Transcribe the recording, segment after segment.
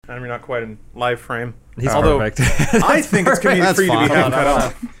Adam, you're not quite in live frame. He's Although perfect. I think it's convenient for you to be half cut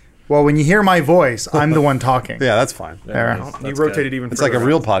off. Well, when you hear my voice, I'm the one talking. Yeah, that's fine. There. You rotated even It's further. like a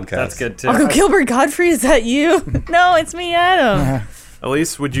real podcast. That's good too. Uncle Gilbert Godfrey, is that you? No, it's me, Adam.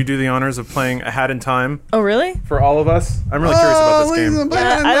 Elise, would you do the honors of playing A Hat in Time Oh, really? for all of us? I'm really curious about this game.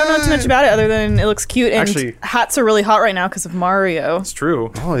 I don't know too much about it other than it looks cute. And Actually- hats are really hot right now because of Mario. It's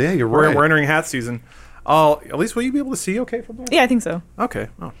true. Oh, yeah, you're We're, right. we're entering hat season. Elise, will you be able to see okay from there? Yeah, I think so. Okay.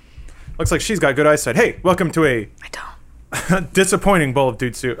 Oh. Looks like she's got good eyesight. Hey, welcome to a I don't. disappointing bowl of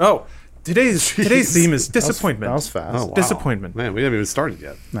dude soup. Oh, today's theme is disappointment. That was fast. Oh, wow. Disappointment. Man, we haven't even started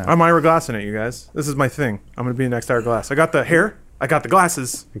yet. I'm Ira Glassing it, you guys. This is my thing. I'm going to be the next Ira Glass. I got the hair. I got the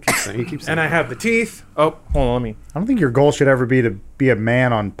glasses. You keep saying And I have the teeth. Oh, hold on. Let me. I don't think your goal should ever be to be a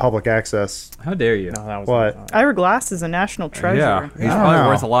man on public access. How dare you? No, that was What? Ira Glass is a national treasure. Yeah, he's don't probably know.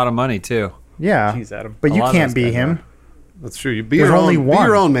 worth a lot of money too. Yeah. Jeez, Adam. But A you lot of can't those be guys him That's true. You be There's your only own. one. Be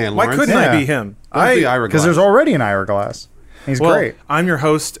your own man, Why Lawrence. couldn't I Yeah. be him? Don't be Ira because Glass. there's already an Ira Glass. He's Well, great. I'm your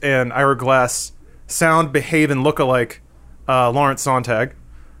host and Ira Glass sound, behave, and look-alike, Lawrence Sontag.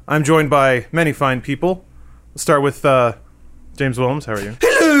 I'm joined by many fine people. We'll start with James Willems. How are you?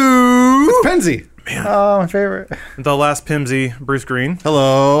 It's Penzi. Oh, my favorite. The last Pimsy, Bruce Green.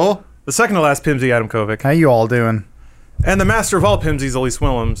 Hello. The second to last Pimsy, Adam Kovic. How you all doing? And the master of all Pimsies, Elise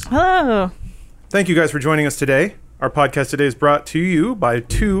Willems. Hello. Thank you guys for joining us today. Our podcast today is brought to you by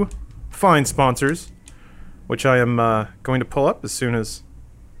two fine sponsors, which I am going to pull up as soon as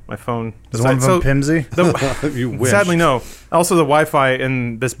my phone Is one of them Pimsy? You wish. Sadly, no. Also, the Wi-Fi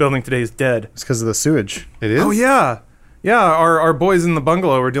in this building today is dead. It's because of the sewage. It is? Oh, yeah. Yeah, our boys in the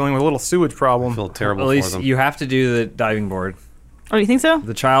bungalow are dealing with a little sewage I problem. feel terrible At for least them. you have to do the diving board. Oh, you think so?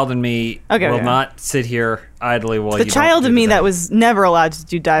 The child in me Okay, will okay. not sit here idly while The you child don't of do me the that diving. was never allowed to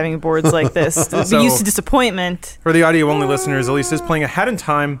do diving boards like this. Be So- used to disappointment. For the audio-only listeners, Elise is playing A Hat in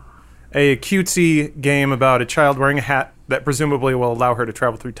Time, a cutesy game about a child wearing a hat that presumably will allow her to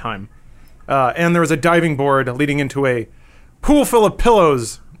travel through time. And there is a diving board leading into a pool full of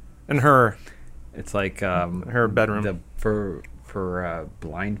pillows in her It's like bedroom. for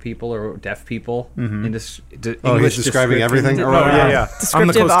blind people or deaf people. Mm-hmm. He's describing everything? Oh, yeah. I'm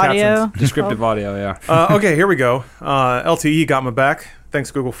the Descriptive closed audio. captions. Descriptive audio, yeah. Okay, here we go. LTE got my back.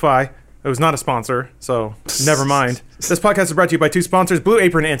 Thanks, Google Fi. It was not a sponsor, so never mind. This podcast is brought to you by two sponsors, Blue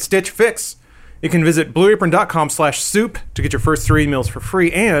Apron and Stitch Fix. You can visit blueapron.com/soup to get your first 3 meals for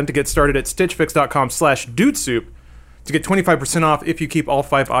free and to get started at stitchfix.com/dudesoup to get 25% off if you keep all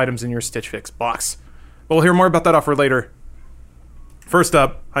 5 items in your Stitch Fix box. But we'll hear more about that offer later. First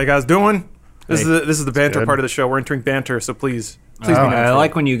up, how you guys doing? This is the banter good. part of the show. We're entering banter, so please be Oh, I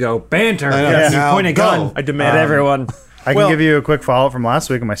like when you go banter. I know. Yes, Now you point a go. gun I demand at everyone. I Well- can give you a quick follow-up from last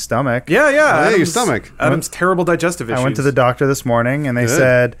week on my stomach. Yeah. Hey, your stomach. Adam's terrible digestive issues. I went to the doctor this morning, and they Good.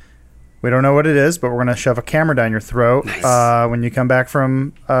 said, we don't know what it is, but we're going to shove a camera down your throat when you come back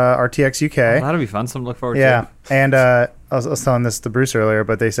from RTX UK. That'll be fun. Something to look forward Yeah, to. and I was telling this to Bruce earlier,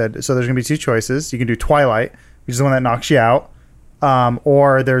 but they said, so there's going to be 2 choices. You can do Twilight, which is the one that knocks you out,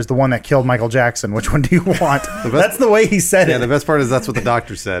 or there's the one that killed Michael Jackson. Which one do you want? That's the way he said Yeah, it. the best part is that's what the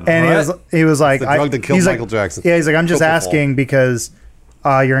doctor said. And he was like, the drug that killed he's like- Michael Jackson. Yeah, he's like, I'm just Propofol. asking because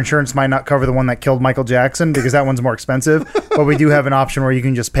your insurance might not cover the one that killed Michael Jackson because that one's more expensive. But we do have an option where you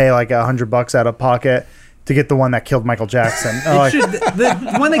can just pay like $100 out of pocket to get the one that killed Michael Jackson. I'm like,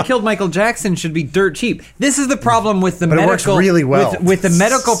 The one that killed Michael Jackson should be dirt cheap. This is the problem with the But it medical works really well. with the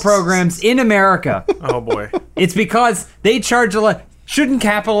medical programs in America. Oh boy. It's because they charge a lot. Shouldn't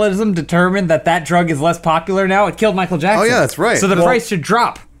capitalism determine that drug is less popular now? It killed Michael Jackson. Oh, yeah, that's right. So the Well- price should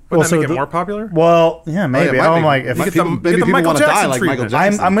drop. Wouldn't so that make it the- more popular? well, yeah, maybe. might I'm be. like, if Get People- the maybe people Michael want to die Jackson like Michael treatment.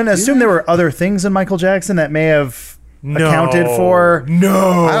 Jackson. I'm going to assume there were other things in Michael Jackson that may have accounted for. No. I don't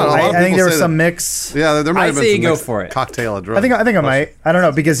know. A lot I of think people there was say some that. mix. Yeah, there might I have been say some go mixed for it. cocktail of drugs. I think I might. I don't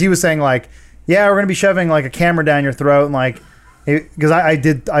know because he was saying like, yeah, we're gonna be shoving like a camera down your throat and like, because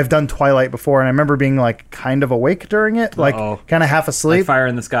I've done Twilight before and I remember being like kind of awake during it, like Uh-oh. kind of half Like asleep, Fire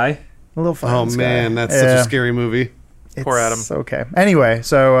in the Sky. a little. Fire Oh in the sky. man, that's such Yeah. a scary movie. Poor Adam. It's okay. Anyway,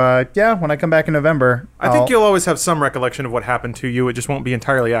 so yeah, when I come back in November, I think you'll always have some recollection of what happened to you. It just won't be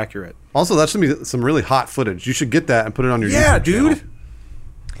entirely accurate. Also, that should be some really hot footage. You should get that and put it on your Yeah, YouTube channel. dude.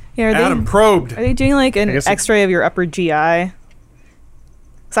 Yeah, are Adam they, probed. are they doing like an guess X-ray of your upper GI?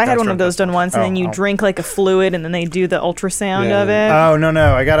 Because I had one of those done once, and then you drink like a fluid, and then they do the ultrasound Yeah. of it. Oh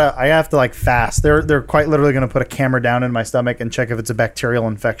no! I have to like fast. They're quite literally going to put a camera down in my stomach and check if it's a bacterial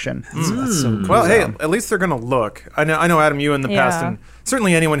infection. Well, hey, at least they're going to look. I know, Adam, you in the past, Yeah. and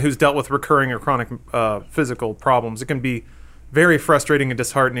certainly anyone who's dealt with recurring or chronic physical problems, it can be very frustrating and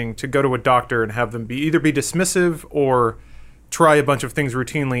disheartening to go to a doctor and have them either be dismissive or try a bunch of things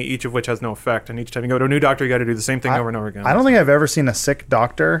routinely, each of which has no effect. And each time you go to a new doctor, you got to do the same thing over and over again. I don't think I've ever seen a sick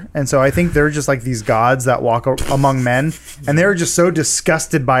doctor, and so I think they're just like these gods that walk among men, and they're just so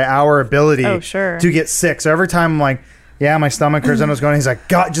disgusted by our ability to get sick. So every time I'm like, yeah, my stomach hurts, and I was going, he's like,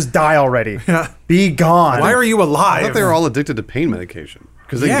 God, just die already. Be gone. Why are you alive? I thought they were all addicted to pain medication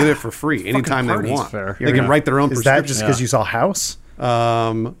because they can get it for free anytime they want. Fair. They can write their own Is prescription. that just because you saw House?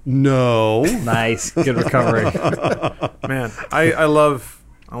 No. Nice. Good recovery. Man, I love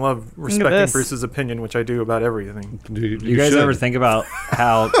respecting this. Bruce's opinion, which I do about everything. You guys ever think about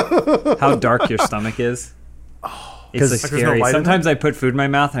how dark your stomach is? It's so Like there's no scary. light in Sometimes I put food in my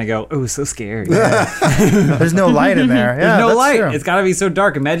mouth and I go, "Oh, so scary." There's no light in there. Yeah, There's no that's light. true. It's got to be so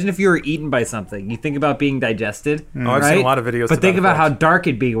dark. Imagine if you were eaten by something. You think about being digested. I've seen a lot of videos. But to think that about how effect. dark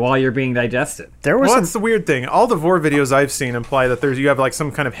it'd be while you're being digested. There was Well, some that's the weird thing. All the Vor videos I've seen imply that you have like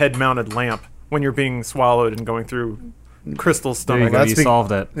some kind of head-mounted lamp when you're being swallowed and going through Crystal's There you stomach. go. that's You be-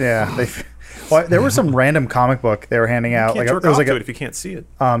 solved it. Yeah, well, there was some random comic book they were handing out. You can't Like jerk it was off like to a, it if you can't see it.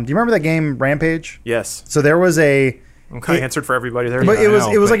 do you remember that game Rampage? Yes. So there was a, I'm kind of answered for everybody there. but Yeah, it I was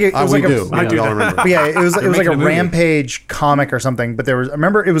know, it was but- like it was we like do. a, We all remember. But yeah, it was like making a a movie. Rampage comic or something. But there was, I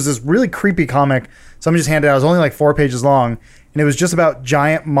remember it was this really creepy comic. Someone just handed it out. It was only like 4 pages long, and it was just about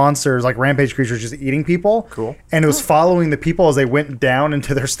giant monsters, like rampage creatures, just eating people. Cool. And it was following the people as they went down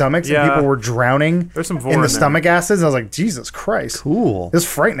into their stomachs, Yeah. and people were drowning There's some Vor in in the there. stomach acids. I was like, Jesus Christ, Cool. It was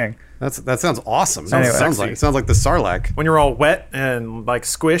frightening. That sounds awesome. Anyway. Sounds like the Sarlacc. when you're all wet and like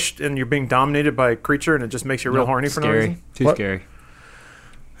squished and you're being dominated by a creature and it just makes you real horny for no Scary. reason. Too What? scary.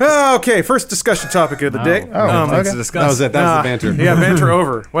 Okay, first discussion topic of the day. Things okay. to discuss. That was it. That was the banter. Yeah, banter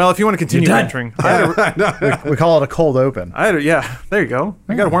over. Well, if you want to continue You're done. bantering, We call it a cold open. yeah, there you go.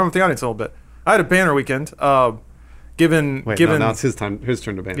 You got to warm up the audience a little bit. I had a banner weekend. Given Wait, given now it's his turn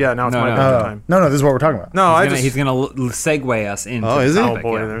to ban. yeah, now it's No, my no. banter time. No, this is what we're talking about. No, He's gonna segue us into. Oh, is the he? topic,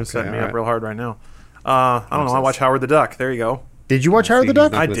 Oh boy, yeah. they're setting me all up right. real hard right now. I don't know. I watch Howard the Duck. There you go. Did you watch Howard the He's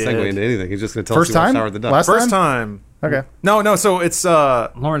Duck? not I going to did. segue into anything. He's just going to tell First us he watched time? Howard the Duck. Last First time. Okay. No. So it's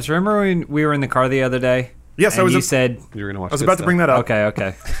Lawrence, remember when we were in the car the other day? yes. And I was. you said, You're going to watch I was about to bring that up.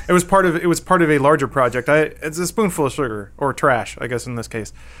 okay. It was part of a larger project. It's a spoonful of sugar or trash, I guess in this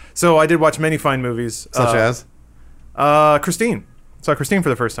case. So I did watch many fine movies, Such as? Christine. Saw Christine for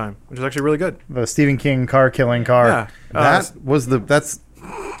the first time, which is actually really good. The Stephen King killing car. Yeah. That's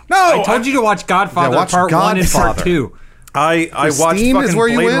No, I told you to watch Godfather watch Part 1 and Part Godfather. 2. I watched Christine is fucking where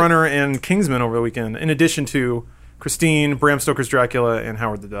you Blade went? Runner and Kingsman over the weekend, in addition to Christine, Bram Stoker's Dracula, and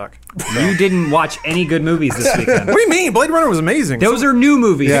Howard the Duck. You didn't watch any good movies this weekend. What do you mean? Blade Runner was amazing. Those are new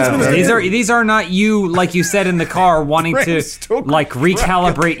movies. Yeah, These are not you, like you said in the car, wanting Bram to Stoker's like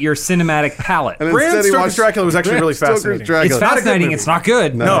recalibrate your cinematic palette. And Bram instead he Stoker's watched Dracula was actually Bram really Stoker's fascinating. Dracula. It's fascinating. movie. It's not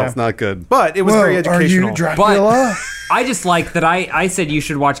good. No, it's not good. but it was very educational. Are you Dracula? I just like that I said you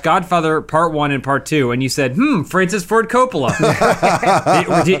should watch Godfather Part 1 and Part 2, and you said, Francis Ford Coppola.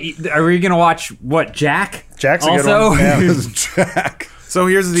 Are we going to watch, what, Jack? Jack's a good Also? one. Yeah. Jack. So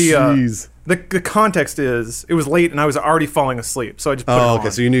here's the Jeez. the context is it was late and I was already falling asleep, so I just put it Oh, on. okay.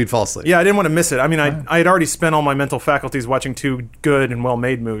 So you knew you'd fall asleep. Yeah, I didn't want to miss it. I mean, I had already spent all my mental faculties watching two good and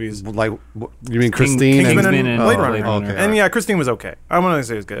well-made movies. Like, you mean Christine Kingsman and... and and Blade Blade Runner. Runner. Okay. And yeah, Christine was okay. I want to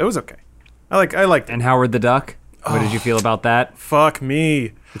say it was good. It was okay. I liked it. And Howard the Duck? What did you feel about that? Fuck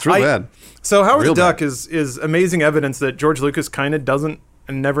me. It's real bad. So Howard Real the Duck bad. is amazing evidence that George Lucas kind of doesn't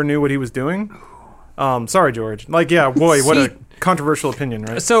and never knew what he was doing. Sorry, George. Like, yeah, boy, what a controversial opinion,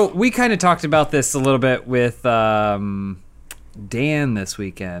 right? So we kind of talked about this a little bit with Dan this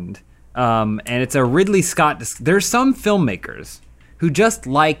weekend. And it's a Ridley Scott. There's some filmmakers who just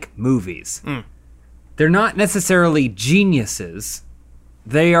like movies. They're not necessarily geniuses.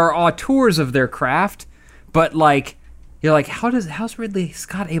 They are auteurs of their craft, but like you're like, how's Ridley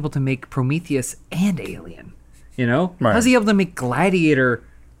Scott able to make Prometheus and Alien? You know, Right. how's he able to make Gladiator,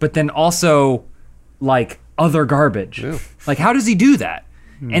 but then also like other garbage? Like, how does he do that?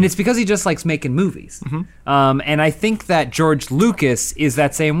 And it's because he just likes making movies. And I think that George Lucas is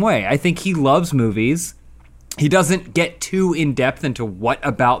that same way. I think he loves movies. He doesn't get too in depth into what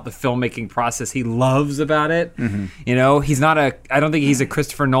about the filmmaking process he loves about it. You know, I don't think he's a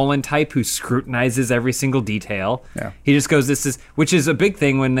Christopher Nolan type who scrutinizes every single detail. Yeah. He just goes, which is a big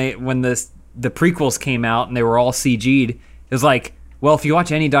thing when the prequels came out and they were all CG'd. It was like, well, if you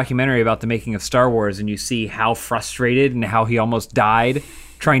watch any documentary about the making of Star Wars and you see how frustrated and how he almost died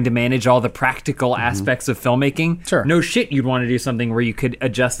trying to manage all the practical aspects of filmmaking, Sure. no shit you'd want to do something where you could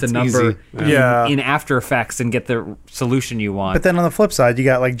adjust a number easy. Yeah. in After Effects and get the solution you want. But then on the flip side, you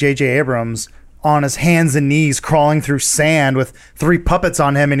got like J.J. Abrams on his hands and knees crawling through sand with 3 puppets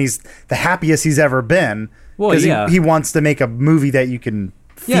on him, and he's the happiest he's ever been. Well, yeah. he wants to make a movie that you can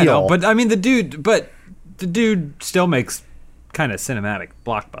feel. Yeah, no, but I mean the dude still makes kind of cinematic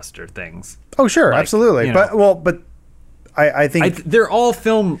blockbuster things. Oh, sure, like, absolutely. you know. But I think they're all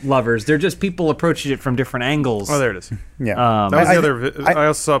film lovers. They're just people approaching it from different angles. Oh, there it is. yeah. That was the other. I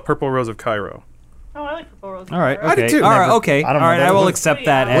also saw Purple Rose of Cairo. Oh, I like Purple Rose. All right, I did okay, too. all right, Never- okay, I don't all know right. that I will was- accept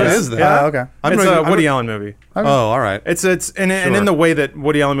that What as is that? Yeah, okay. It's a Woody Allen movie. Oh, all right. It's and in the way that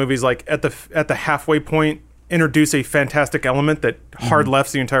Woody Allen movies, like at the halfway point, introduce a fantastic element that hard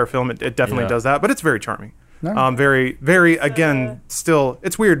lefts the entire film. It definitely Yeah. does that, but it's very charming. No. Very, very. Again, still,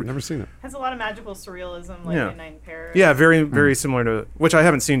 it's weird. Never seen it. Has a lot of magical surrealism, like Yeah. Midnight in Paris. Yeah, very, very similar to which I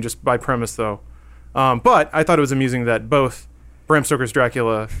haven't seen just by premise though. But I thought it was amusing that both Bram Stoker's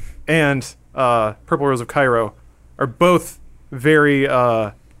Dracula and Purple Rose of Cairo are both very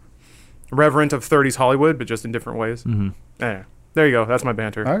reverent of 30s Hollywood, but just in different ways. Yeah, there you go. That's my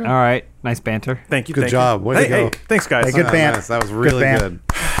banter. Okay. all right. Nice banter. Thank you. Good thank job. You. Way to Hey, go. hey, thanks, guys. Hey, good band. Nice. That was really band. good.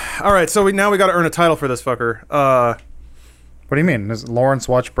 All right, so now we got to earn a title for this fucker. What do you mean? Does Lawrence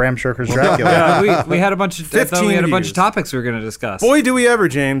watch Bram Stoker's Dracula? We had a bunch of. I thought 15 we had a bunch views. of topics we were going to discuss. Boy, do we ever,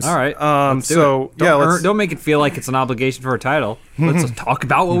 James. All right. Let's do So it. Don't yeah, let's. don't make it feel like it's an obligation for a title. Let's just talk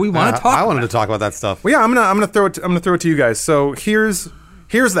about what we want to talk. I wanted to talk about that stuff. Well, yeah, I'm gonna throw it to you guys. So here's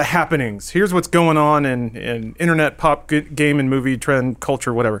the happenings. Here's what's going on in internet pop game and movie trend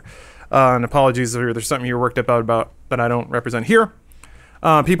culture, whatever. And apologies if there's something you're worked up about that I don't represent here.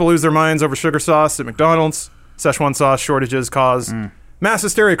 People lose their minds over sugar sauce at McDonald's. Szechuan sauce shortages cause mass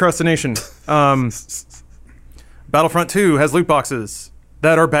hysteria across the nation. Battlefront 2 has loot boxes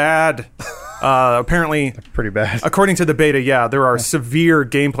that are bad. Apparently, Pretty bad. according to the beta, yeah, there are severe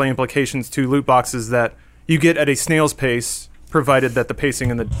gameplay implications to loot boxes that you get at a snail's pace, provided that the pacing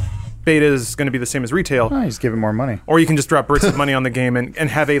in the beta is going to be the same as retail. Oh, he's giving more money. Or you can just drop bricks of money on the game and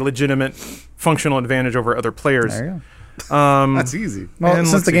have a legitimate functional advantage over other players. There you go. That's easy. Well, And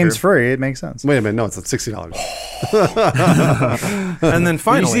since let's the see game's here. free, it makes sense. Wait a minute. No, it's at $60. And then Did you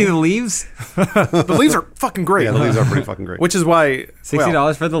finally, see the leaves? the leaves are fucking great. Yeah, the leaves are pretty fucking great. Which is why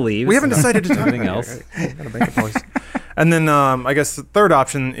 $60 for the leaves. we haven't decided to talk Everything about else. it. Gotta make a voice. And then I guess the third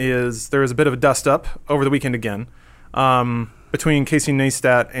option is there was a bit of a dust up over the weekend again between Casey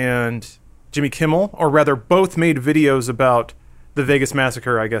Neistat and Jimmy Kimmel, or rather, both made videos about the Vegas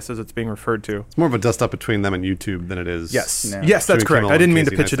massacre, I guess, as it's being referred to. It's more of a dust up between them and YouTube than it is. Yes, Yeah. yes, that's Jimmy correct. Kimmel I didn't and mean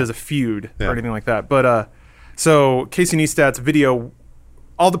to Casey pitch it Neistat. as a feud Yeah. or anything like that. But so Casey Neistat's video,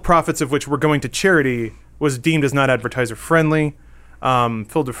 all the profits of which were going to charity, was deemed as not advertiser friendly.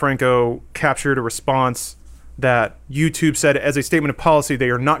 Phil DeFranco captured a response that YouTube said, as a statement of policy, they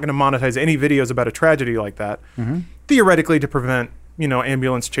are not going to monetize any videos about a tragedy like that, theoretically to prevent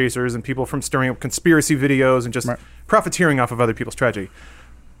ambulance chasers and people from stirring up conspiracy videos and just Right. profiteering off of other people's tragedy.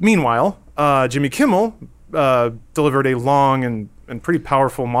 Meanwhile, Jimmy Kimmel delivered a long and pretty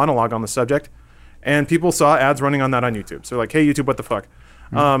powerful monologue on the subject, and people saw ads running on that on YouTube. So like, hey, YouTube, what the fuck?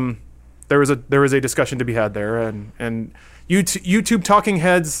 There was a discussion to be had there, and YouTube talking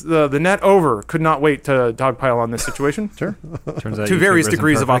heads, the net over, could not wait to dogpile on this situation. Sure. Turns out To various YouTubers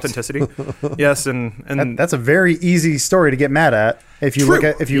degrees of imperfect. authenticity. Yes, and That's a very easy story to get mad at if you True. look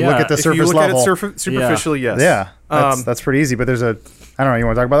at Yeah, look at the if surface you look level. at it superficially, yes. Yeah, that's pretty easy. But there's a I don't know. You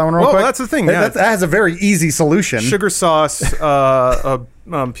want to talk about that one real Well, quick? that's the thing, That, yeah. that has a very easy solution. Sugar sauce,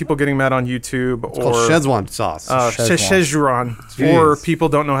 people getting mad on YouTube, It's called or Szechuan sauce. Szechuan, or people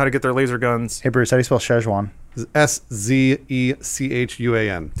don't know how to get their laser guns. Hey Bruce, how do you spell Szechuan?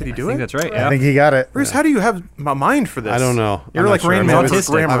 SZECHUAN. Did he I do think it? that's right. I Yeah. think he got it. Bruce, how do you have a mind for this? I don't know. You're I'm like not sure. Rain I've Man always- with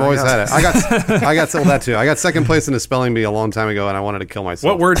grammar. I've always yeah. had it. I got well that too. I got second place in a spelling bee a long time ago, and I wanted to kill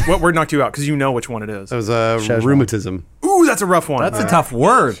myself. What word knocked you out? Because you know which one it is. That was Szechuan. rheumatism. Ooh, that's a rough one. That's a tough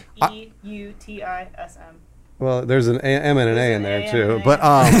word. EUTISM. Well, there's an M and an A in there There's an too, A and but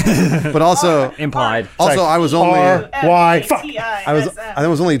an but also Implied. I was only Why? Fuck. I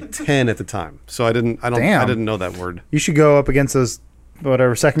was only 10 at the time, so I don't Damn. I didn't know that word. You should go up against those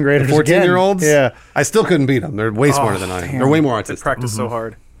whatever second graders. 14-year-olds? again. I still couldn't beat them. They're way smarter than I am. damn. They're way more They autistic. practice so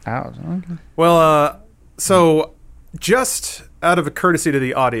hard. Yeah. Okay. Well, so just out of a courtesy to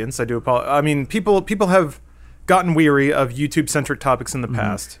the audience, I do apologize. I mean, people have gotten weary of YouTube-centric topics in the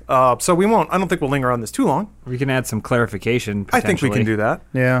past, so we won't. I don't think we'll linger on this too long. We can add some clarification. I think we can do potentially.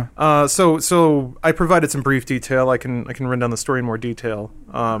 that. Yeah. So I provided some brief detail. I can run down the story in more detail.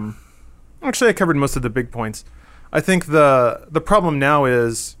 Actually, I covered most of the big points. I think the problem now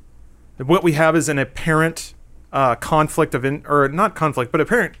is what we have is an apparent conflict of or not conflict, but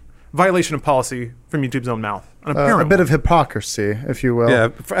apparent violation of policy from YouTube's own mouth. An A apparent bit of hypocrisy, if you will. Yeah,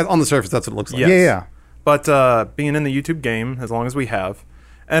 on the surface, that's what it looks like. Yes. Yeah. But being in the YouTube game as long as we have,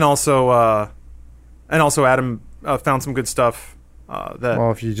 and also And also, Adam found some good stuff.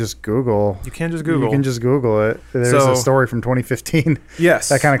 Well, if you just Google, you can just Google. You can just Google it. There's a story from 2015. Yes,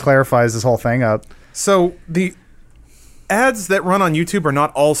 that kind of clarifies this whole thing up. So the ads that run on YouTube are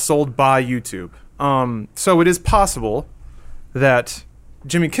not all sold by YouTube. So it is possible that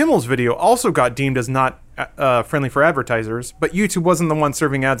Jimmy Kimmel's video also got deemed as not friendly for advertisers, but YouTube wasn't the one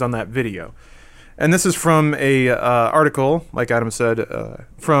serving ads on that video. And this is from a article, like Adam said,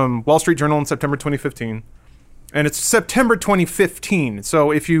 from Wall Street Journal in September 2015. And it's September 2015.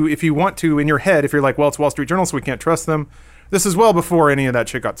 So if you want to, in your head, if you're like, well, it's Wall Street Journal, so we can't trust them, this is well before any of that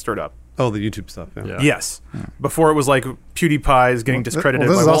shit got stirred up. Oh, the YouTube stuff. Yeah. Yes. Before it was like PewDiePie is getting discredited.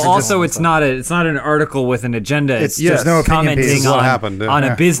 Also, it's not an article with an agenda. It's just no commenting on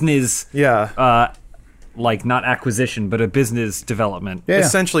a business. Yeah. Like not acquisition, but a business development. Yeah.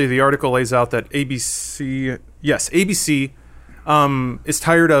 Essentially, the article lays out that ABC is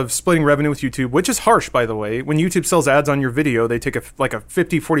tired of splitting revenue with YouTube, which is harsh, by the way. When YouTube sells ads on your video, they take a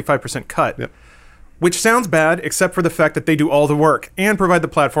 50-45% cut. Yep. Which sounds bad, except for the fact that they do all the work and provide the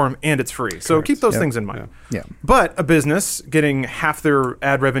platform, and it's free. So Correct. keep those things in mind. Yeah. But a business getting half their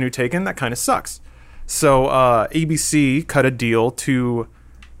ad revenue taken, that kind of sucks. So ABC cut a deal to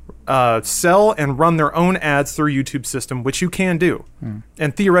sell and run their own ads through YouTube system, which you can do.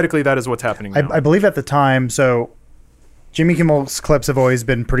 And theoretically, that is what's happening now. I believe at the time, so Jimmy Kimmel's clips have always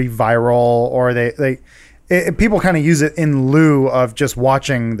been pretty viral, or people kind of use it in lieu of just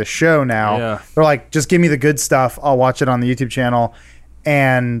watching the show now. Yeah. They're like, just give me the good stuff. I'll watch it on the YouTube channel.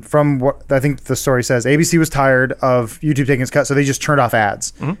 And from what I think the story says, ABC was tired of YouTube taking its cut, so they just turned off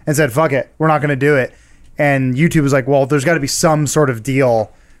ads and said, fuck it, we're not going to do it. And YouTube was like, well, there's got to be some sort of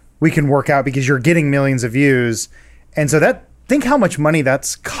deal we can work out because you're getting millions of views. And so think how much money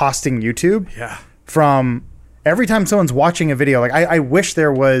that's costing YouTube. Yeah. From every time someone's watching a video. Like I wish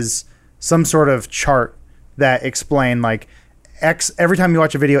there was some sort of chart that explain like every time you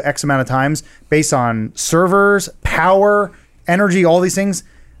watch a video X amount of times based on servers, power, energy, all these things,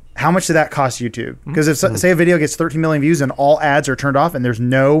 how much did that cost YouTube? Because if say a video gets 13 million views and all ads are turned off and there's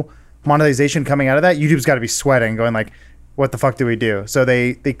no monetization coming out of that, YouTube's got to be sweating, going like, what the fuck do we do? So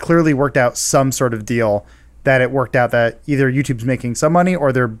they clearly worked out some sort of deal that it worked out that either YouTube's making some money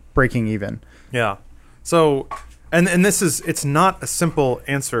or they're breaking even. Yeah. So, and it's not a simple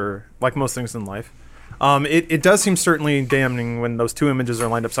answer like most things in life. It does seem certainly damning when those two images are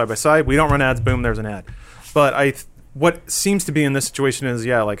lined up side by side. We don't run ads, boom, there's an ad. But what seems to be in this situation is,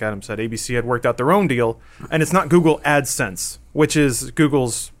 like Adam said, ABC had worked out their own deal, and it's not Google AdSense, which is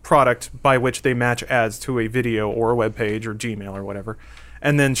Google's product by which they match ads to a video or a web page or Gmail or whatever,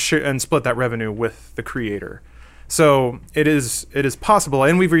 and then and split that revenue with the creator. So it is possible,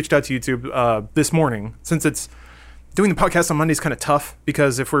 and we've reached out to YouTube this morning, since it's doing the podcast on Monday is kind of tough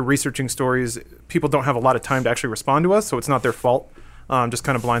because if we're researching stories, people don't have a lot of time to actually respond to us, so it's not their fault. Just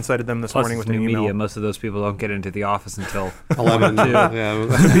kind of blindsided them this morning with an email. Media. Most of those people don't get into the office until 11.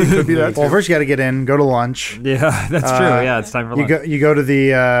 Could be that. Well, first you got to get in, go to lunch. Yeah, that's true. Yeah, it's time for lunch. You go to the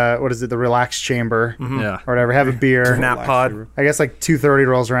the relax chamber, Yeah, or whatever. Have a beer. Nap pod. I guess like 2:30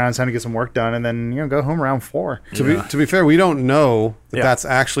 rolls around. It's time to get some work done, and then go home around 4. To be fair, we don't know that that's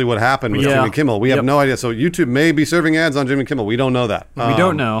actually what happened with Jimmy Kimmel. We have no idea. So YouTube may be serving ads on Jimmy Kimmel. We don't know that. We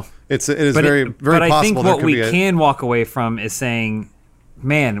don't know. It is very possible. But I think what we can walk away from is saying,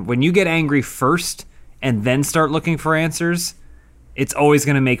 man, when you get angry first and then start looking for answers, it's always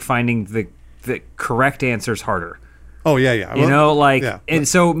going to make finding the correct answers harder. Oh, yeah. And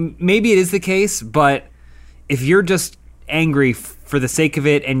so maybe it is the case, but if you're just angry for the sake of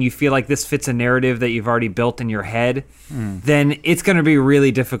it and you feel like this fits a narrative that you've already built in your head, then it's going to be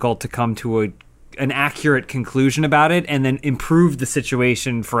really difficult to come to an accurate conclusion about it and then improve the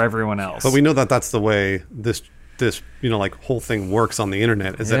situation for everyone else. But we know that that's the way this whole thing works on the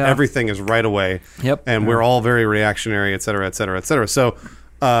internet, is that everything is right away. Yep. And we're all very reactionary, et cetera, et cetera, et cetera. So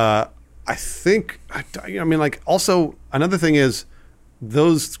I think, also another thing is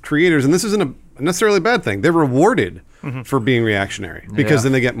those creators, and this isn't a necessarily bad thing, they're rewarded for being reactionary because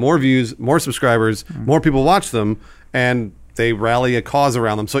then they get more views, more subscribers, more people watch them, and they rally a cause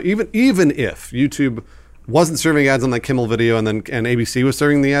around them. So even if YouTube wasn't serving ads on that Kimmel video and ABC was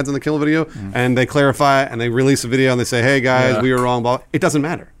serving the ads on the Kimmel video and they clarify and they release a video and they say, hey guys, we were wrong, it doesn't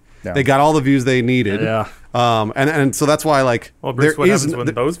matter. Yeah. They got all the views they needed. Yeah. And so that's why Bruce, what happens when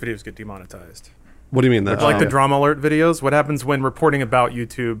those videos get demonetized? What do you mean? Like the drama alert videos? What happens when reporting about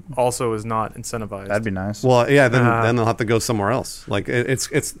YouTube also is not incentivized? That'd be nice. Well, yeah, then they'll have to go somewhere else. Like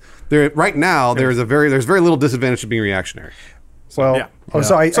it's there right now. There's very little disadvantage to being reactionary. Well, yeah. So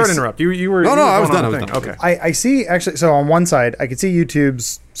sorry to interrupt. You were No, you were I was going done. on I a was thing. done. Okay. I see actually. So on one side, I could see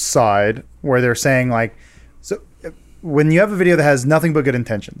YouTube's side where they're saying like, so when you have a video that has nothing but good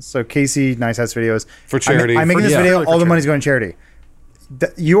intentions. So Casey Neistat's videos For charity. I'm making this Yeah. video. Really for All the charity. money's going to charity.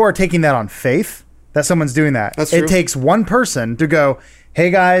 You are taking that on faith that someone's doing that. That's It true. takes one person to go, "Hey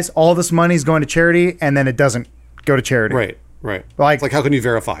guys, all this money's going to charity," and then it doesn't go to charity. Right. Right. Like- It's like how can you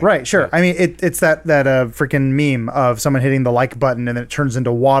verify? Right, sure. I mean, it's that freaking meme of someone hitting the like button and then it turns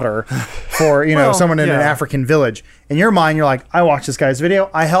into water for Well, someone in an yeah. African village. In your mind, you're like, I watched this guy's video.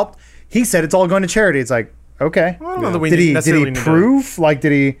 I helped. He said it's all going to charity. It's like, okay. I don't know that we Did he necessarily need to- prove? Like,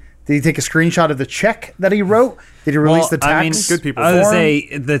 did he take a screenshot of the check that he wrote? Did he release the tax? good people I would form. say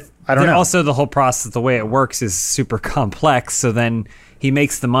I don't know. Also, the whole process, the way it works, is super complex. So then he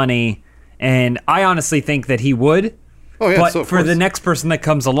makes the money, and I honestly think that he would. Oh yeah. But so of for the course. next person that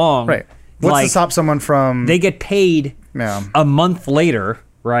comes along, Right. What's like to stop someone from? they get paid Yeah. a month later,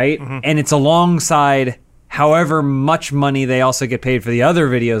 right? And it's alongside however much money they also get paid for the other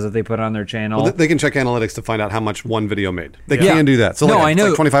videos that they put on their channel. Well, they can check analytics to find out how much one video made. They Yeah. can do that. So No, like, I know.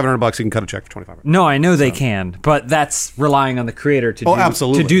 It's like $2,500. You can cut a check for $2,500. No, I know they can, but that's relying on the creator to Oh, do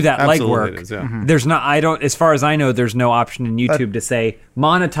absolutely. to do that Absolutely legwork. it is, yeah. There's not. I don't. As far as I know, there's no option in YouTube to say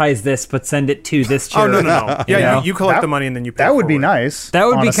monetize this, but send it to this Oh charity. no. You Yeah, know? you collect That- the money and then you pay that would be forward. nice. That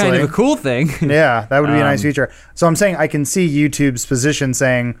would be kind honestly. of a cool thing. Yeah, that would be a nice feature. So I'm saying I can see YouTube's position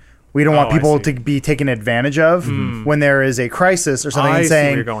saying we don't want Oh, I people see. to be taken advantage of when there is a crisis or something, I and see where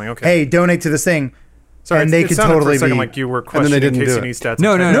saying, you're going, okay. "Hey, donate to this thing." Sorry, and they it could sounded for totally a second be like you were then they questioning didn't Casey do it. Neistat's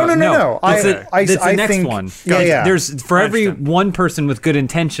No. No. It's I the next think- one. Yeah. There's for I every understand. one person with good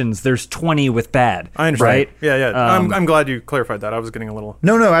intentions, there's 20 with bad. I understand. Right? Yeah. Um, I'm glad you clarified that. I was getting a little.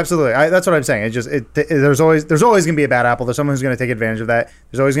 No, absolutely. That's what I'm saying. It just there's always going to be a bad apple. There's someone who's going to take advantage of that.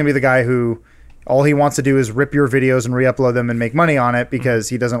 There's always going to be the guy who all he wants to do is rip your videos and re-upload them and make money on it because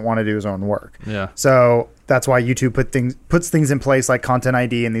he doesn't want to do his own work. Yeah. So that's why YouTube puts things in place like Content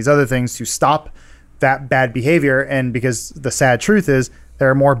ID and these other things to stop that bad behavior. And because the sad truth is there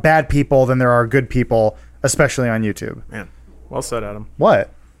are more bad people than there are good people, especially on YouTube. Man, well said, Adam. What?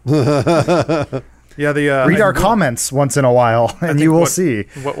 Yeah, the Read our comments once in a while, and you will see.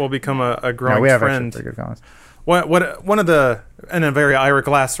 what will become a No, growing we have trend. actually pretty good comments. What one of the in a very Ira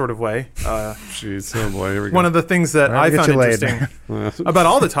Glass sort of way. Jeez, oh boy, here we go. One of the things that Alright, I get found you laid. interesting about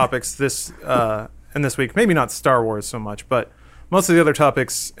all the topics this in this week, maybe not Star Wars so much, but most of the other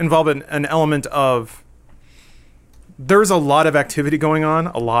topics involve an element of there's a lot of activity going on,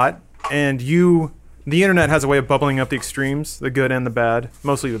 and the internet has a way of bubbling up the extremes, the good and the bad,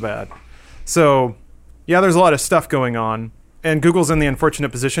 mostly the bad. So, yeah, there's a lot of stuff going on, and Google's in the unfortunate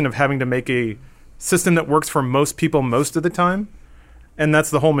position of having to make a system that works for most people most of the time. And that's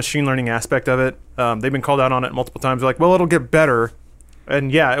the whole machine learning aspect of it. They've been called out on it multiple times. They're like, well, it'll get better.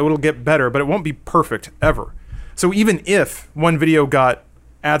 And yeah, it will get better, but it won't be perfect ever. So even if one video got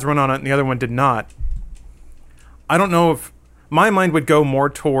ads run on it and the other one did not, I don't know if my mind would go more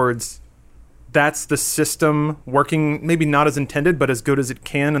towards that's the system working, maybe not as intended, but as good as it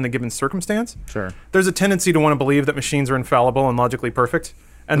can in the given circumstance. Sure. There's a tendency to want to believe that machines are infallible and logically perfect,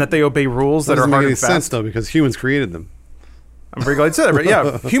 and that they obey rules that are doesn't hard make any and fast. sense though because humans created them. I'm very glad you said that. But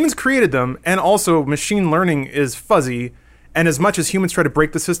yeah, humans created them, and also machine learning is fuzzy. And as much as humans try to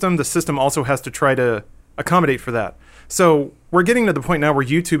break the system also has to try to accommodate for that. So we're getting to the point now where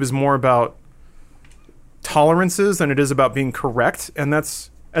YouTube is more about tolerances than it is about being correct, and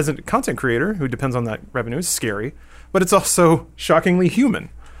that's, as a content creator who depends on that revenue, is scary. But it's also shockingly human.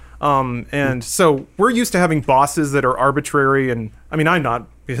 And so we're used to having bosses that are arbitrary, and I mean, I'm not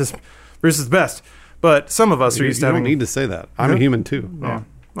because Bruce is the best. But some of us are You used to don't having. need to say that. I'm a human too.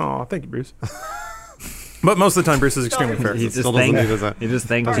 Oh, thank you, Bruce. But most of the time, Bruce is extremely fair. He just Still doesn't thanked, need us. he just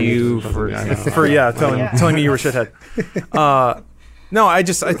thanked you for. Yeah, I know. For telling me you were a shithead. No, I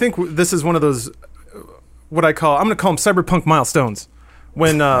think this is one of those what I'm going to call them cyberpunk milestones.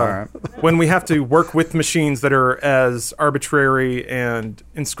 When we have to work with machines that are as arbitrary and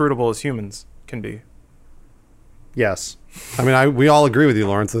inscrutable as humans can be. Yes. I mean, we all agree with you,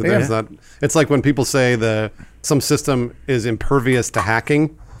 Lawrence. That there's not. It's like when people say some system is impervious to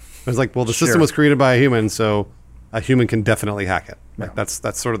hacking. It's like, well, the system was created by a human, so a human can definitely hack it. Like, that's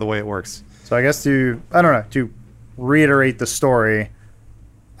sort of the way it works. So I guess to reiterate the story,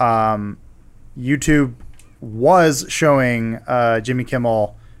 YouTube was showing Jimmy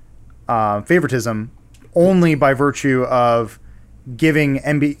Kimmel favoritism only by virtue of giving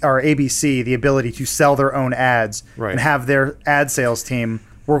ABC the ability to sell their own ads and have their ad sales team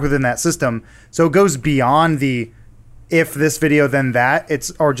work within that system. So it goes beyond the if this video then that,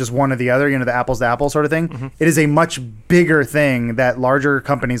 it's or just one or the other, the apples to apples sort of thing. It is a much bigger thing that larger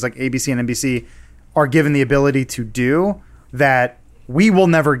companies like ABC and NBC are given the ability to do that we will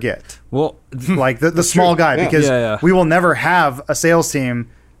never get. Well, like the small guy, because we will never have a sales team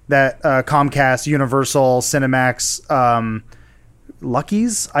that Comcast, Universal, Cinemax,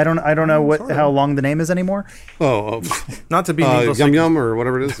 Lucky's. I don't know how long the name is anymore. Not to be needlessly Yum Yum or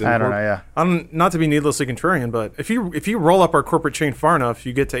whatever it is. I don't know. Yeah, not to be needlessly contrarian, but if you roll up our corporate chain far enough,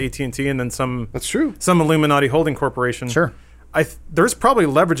 you get to AT&T and then some. That's true. Some Illuminati holding corporation. Sure. There's probably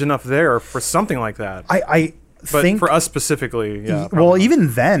leverage enough there for something like that. I but think for us specifically, yeah. Well,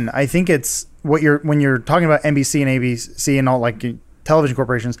 even then, I think it's when you're talking about NBC and ABC and all like television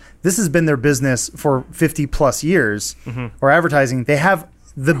corporations. This has been their business for 50 plus years, or advertising. They have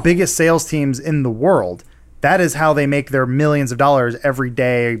the biggest sales teams in the world. That is how they make their millions of dollars every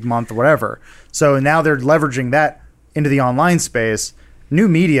day, month, whatever. So now they're leveraging that into the online space. New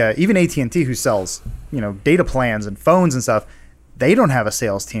media, even AT&T, who sells data plans and phones and stuff, they don't have a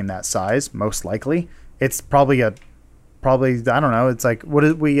sales team that size. Most likely, it's probably I don't know. It's like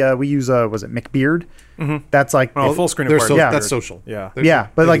we use was it McBeard? That's like full screen. That's social. Yeah,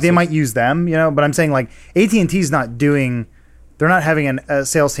 but like they might use them, But I'm saying like AT&T's not doing. They're not having a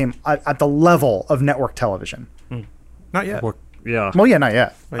sales team at the level of network television. Not yet. Yeah. Well, yeah, not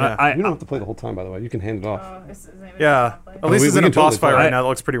yet. You don't have to play the whole time, by the way. You can hand it off. Yeah. At least it's in a boss fight right now. That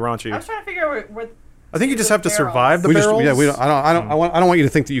looks pretty raunchy. I was trying to figure out where I think you just have to survive the barrels. I don't want you to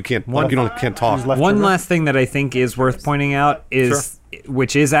think that you can't. Can't talk. One last thing that I think is worth pointing out is,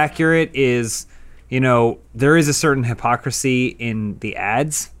 which is accurate, is there is a certain hypocrisy in the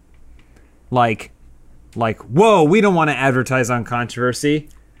ads, like whoa, we don't want to advertise on controversy,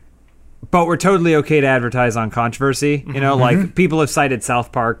 but we're totally okay to advertise on controversy. Like people have cited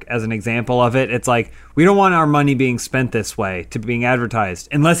South Park as an example of it. It's like, we don't want our money being spent this way to being advertised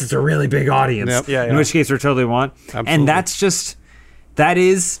unless it's a really big audience. Yep. In which case we totally want. Absolutely. And that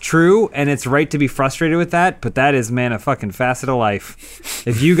is true, and it's right to be frustrated with that, but that is, man, a fucking facet of life.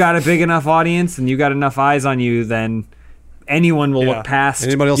 If you got a big enough audience and you got enough eyes on you, then anyone will look past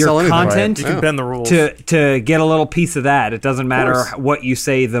Anybody will your sell anything, content You can bend the rules. to get a little piece of that. It doesn't matter what you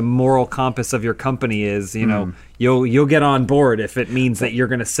say the moral compass of your company is. You'll get on board if it means that you're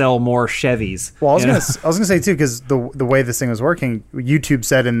going to sell more Chevys. Well, I was gonna say too, because the way this thing was working, YouTube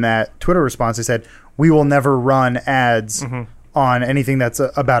said in that Twitter response, they said we will never run ads on anything that's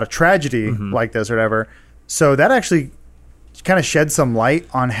about a tragedy like this or whatever. So that actually kind of shed some light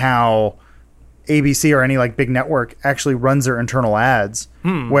on how ABC or any like big network actually runs their internal ads,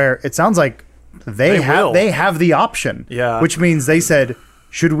 where it sounds like they have the option. Yeah. Which means they said,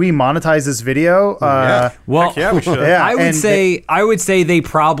 should we monetize this video? Well, Heck yeah, we should. Yeah. I would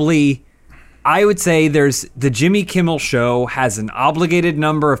say there's the Jimmy Kimmel Show has an obligated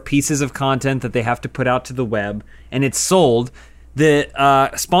number of pieces of content that they have to put out to the web, and it's sold.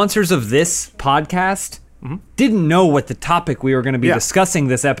 The sponsors of this podcast didn't know what the topic we were going to be discussing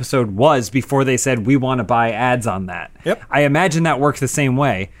this episode was before they said we want to buy ads on that. Yep. I imagine that works the same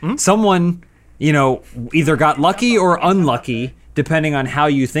way. Someone, either got lucky or unlucky, depending on how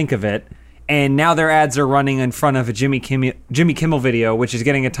you think of it, and now their ads are running in front of a Jimmy Kimmel video, which is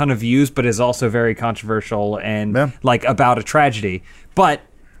getting a ton of views, but is also very controversial and like about a tragedy. But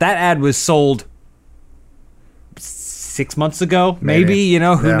that ad was sold 6 months ago, maybe.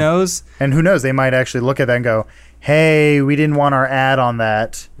 Who knows? And who knows? They might actually look at that and go, "Hey, we didn't want our ad on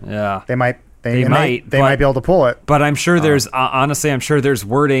that." Yeah, they might. They might be able to pull it. But I'm sure there's honestly, I'm sure there's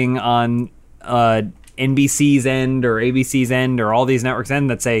wording on NBC's end or ABC's end or all these networks' end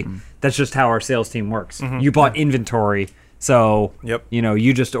that say that's just how our sales team works. You bought inventory, so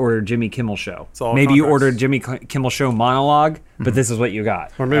you just ordered Jimmy Kimmel Show. Maybe you ordered Jimmy Kimmel Show monologue, but this is what you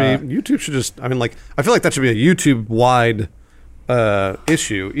got. Or maybe YouTube should just. I feel like that should be a YouTube-wide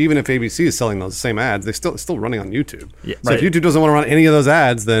issue. Even if ABC is selling those same ads, they're still running on YouTube. Yeah, so if YouTube doesn't want to run any of those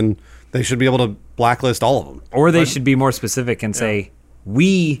ads, then they should be able to blacklist all of them. Or they should be more specific and say,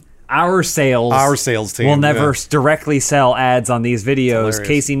 our sales team will never directly sell ads on these videos.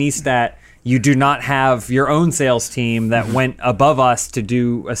 Casey Neistat, you do not have your own sales team that went above us to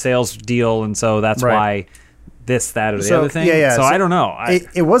do a sales deal, and so that's why this, that, or the other thing. So I don't know.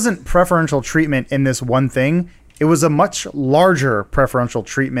 It wasn't preferential treatment in this one thing. It was a much larger preferential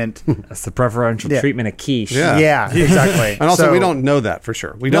treatment. That's the preferential treatment of quiche. Yeah, exactly. And also, we don't know that for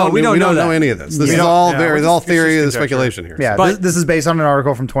sure. We don't know any of this. This is all theory and speculation here. Yeah, but this is based on an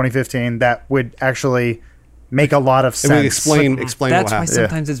article from 2015 that would actually make a lot of sense. And we explain that's what happened. That's why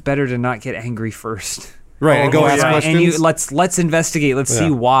sometimes it's better to not get angry first. Right, and go ask questions. And let's investigate. Let's see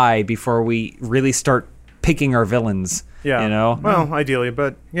why before we really start picking our villains. Yeah. You know? Well, ideally,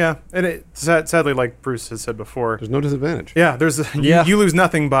 but yeah. And sadly, like Bruce has said before, There's no disadvantage. yeah, you lose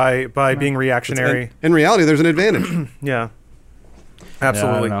nothing by being reactionary. In reality, there's an advantage. Yeah.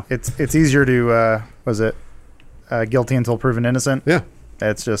 Absolutely. Yeah, I don't know. It's easier to guilty until proven innocent. Yeah.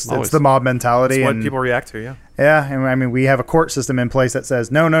 It's just Always. it's the mob mentality. It's what and people react to, yeah. yeah, and I mean we have a court system in place that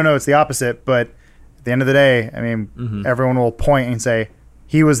says no, it's the opposite. But at the end of the day, I mean everyone will point and say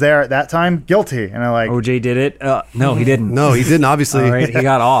he was there at that time, guilty, and I'm like OJ did it? No, he didn't. No, he didn't, obviously. All right, he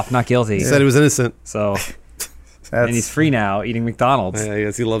got off, not guilty. He said he was innocent. So, that's, and he's free now eating McDonald's, Yeah,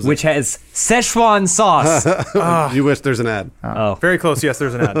 yes, he loves which has Szechuan sauce. it. You wish there's an ad. Oh, Very close. Yes,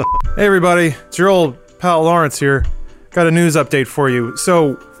 there's an ad. Hey, everybody. It's your old pal Lawrence here. Got a news update for you.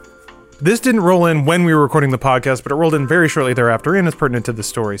 So, this didn't roll in when we were recording the podcast, but it rolled in very shortly thereafter and is pertinent to the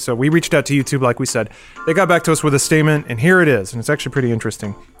story. So, we reached out to YouTube, like we said. They got back to us with a statement, and here it is. And it's actually pretty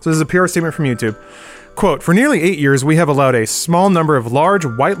interesting. So, this is a PR statement from YouTube. Quote, for nearly 8 years, we have allowed a small number of large,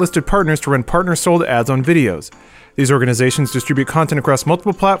 whitelisted partners to run partner-sold ads on videos. These organizations distribute content across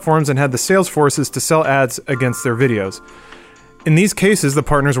multiple platforms and had the sales forces to sell ads against their videos. In these cases, the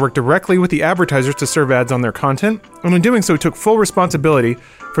partners work directly with the advertisers to serve ads on their content, and in doing so took full responsibility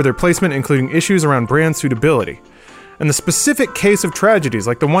for their placement, including issues around brand suitability. In the specific case of tragedies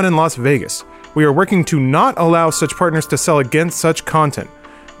like the one in Las Vegas, we are working to not allow such partners to sell against such content.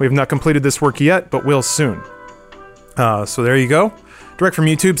 We have not completed this work yet, but will soon. So there you go. Direct from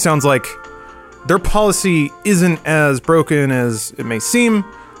YouTube sounds like their policy isn't as broken as it may seem,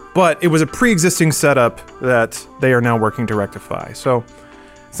 but it was a pre-existing setup that they are now working to rectify. So,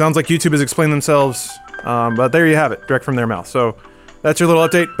 sounds like YouTube has explained themselves, but there you have it, direct from their mouth. So, that's your little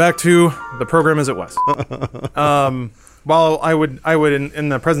update. Back to the program as it was. While I would in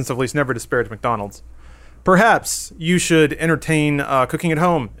the presence of least never disparage McDonald's, perhaps you should entertain cooking at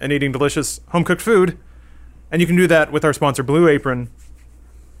home and eating delicious home-cooked food, and you can do that with our sponsor, Blue Apron.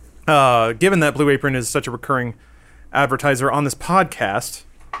 Given that Blue Apron is such a recurring advertiser on this podcast,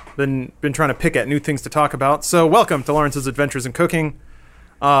 been trying to pick at new things to talk about. So welcome to Lawrence's Adventures in Cooking.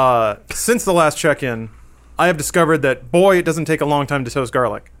 Since the last check-in, I have discovered that, boy, it doesn't take a long time to toast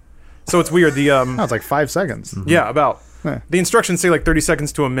garlic. So it's weird. no, it's like 5 seconds. Yeah, about. Yeah. The instructions say like 30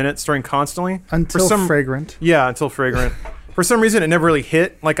 seconds to a minute, stirring constantly. Until fragrant. Yeah, until fragrant. For some reason, it never really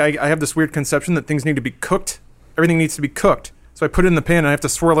hit. Like, I have this weird conception that things need to be cooked. Everything needs to be cooked. So I put it in the pan and I have to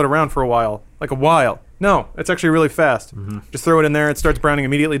swirl it around for a while. Like a while. No, it's actually really fast. Just throw it in there, it starts browning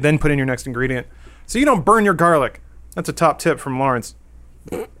immediately, then put in your next ingredient. So you don't burn your garlic. That's a top tip from Lawrence.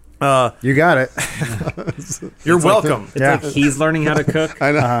 You got it. You're welcome. it's like he's learning how to cook,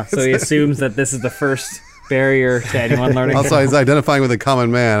 I know. so he assumes that this is the first barrier to anyone learning. Also, he's identifying with a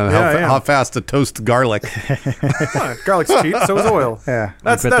common man and how fast to toast garlic. Garlic's cheap, so is oil. Yeah.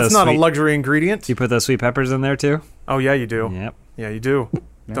 That's You put those not a sweet- luxury ingredient. Do you put those sweet peppers in there too? Oh, yeah, you do. Yep. Yeah, you do.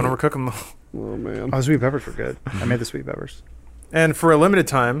 Don't overcook them. Oh, man. Oh, sweet peppers were good. I made the sweet peppers. And for a limited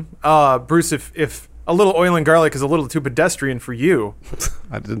time, Bruce, if a little oil and garlic is a little too pedestrian for you,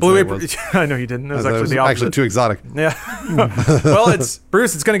 I didn't Blue say it Apron. was. I know you didn't. It was That actually the opposite. actually too exotic. Yeah. Well, it's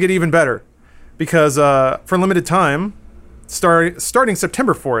going to get even better because for a limited time, starting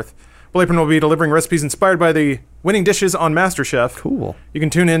September 4th, Blue Apron will be delivering recipes inspired by the winning dishes on MasterChef. Cool. You can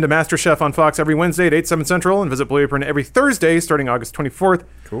tune in to MasterChef on Fox every Wednesday at 8, 7 Central and visit Blue Apron every Thursday starting August 24th.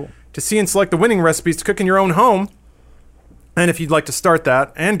 Cool. To see and select the winning recipes to cook in your own home. And if you'd like to start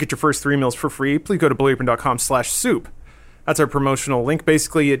that and get your first 3 meals for free, please go to blueapron.com/soup. That's our promotional link.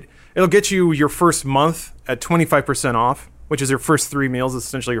 Basically, it'll get you your first month at 25% off, which is your first 3 meals,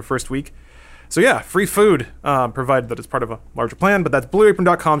 essentially your first week. So yeah, free food, provided that it's part of a larger plan, but that's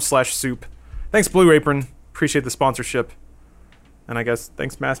blueapron.com/soup. Thanks, Blue Apron. Appreciate the sponsorship. And I guess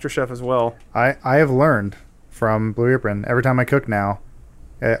thanks, MasterChef, as well. I have learned from Blue Apron, every time I cook now,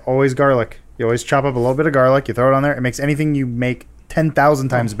 always garlic. You always chop up a little bit of garlic, you throw it on there, it makes anything you make 10,000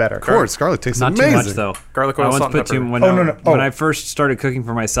 times better. Of course, garlic tastes Not amazing. too much though. Garlic I oil, once salt, put and too pepper. when I first started cooking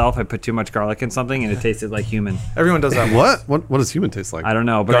for myself, I put too much garlic in something and it tasted like human. Everyone does that. What does human taste like? I don't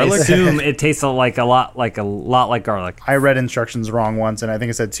know, but I Garlic? assume it tastes like a lot like garlic. I read instructions wrong once, and I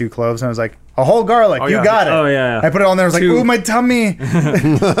think it said 2 cloves, and I was like, a whole garlic, Oh, you yeah. got it. Oh, yeah. I put it on there, I was like, 2. ooh, my tummy.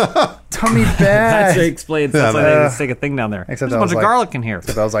 Tummy That bad. explains. That's why they stick a thing down there. Except There's a I bunch was of like- garlic in here.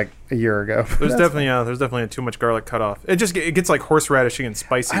 That was like a year ago. There's definitely too much garlic cut off. It gets like horseradishy and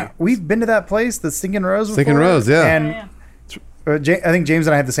spicy. We've been to that place, the Stinking Rose before. Stinking Rose, yeah. And I think James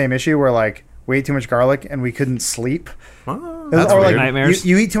and I had the same issue where like we ate too much garlic and we couldn't sleep. Oh. That's or like weird. Nightmares.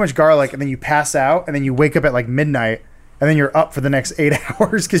 you eat too much garlic and then you pass out and then you wake up at like midnight and then you're up for the next 8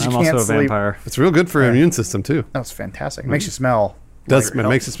 hours because you I'm can't also a sleep. vampire. It's real good for your immune system too. That was fantastic. It makes you smell. It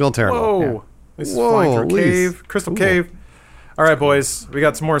makes it smell terrible. Whoa. Yeah. This is Whoa, flying through a Elise. cave, crystal cave. All right, boys, we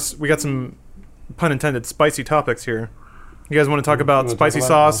got some pun intended spicy topics here. You guys want to talk about spicy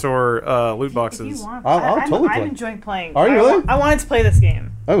sauce or loot boxes? I'll totally play. I'm enjoying playing. Are you really? I wanted to play this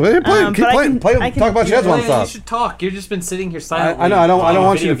game. Oh, keep playing. but I can- Talk about Szechuan You sauce. should talk. You've just been sitting here silently. I know, I don't playing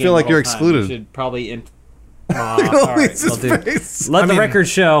want you to video feel games like you're the whole time. excluded. You should probably. Look All at right, Elise's will do. face. Let the mean- record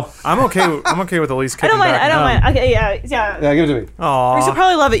show. I'm okay with Elise I kicking don't mind. back. I don't and- mind. Okay, yeah. Yeah, give it to me. Aw. You should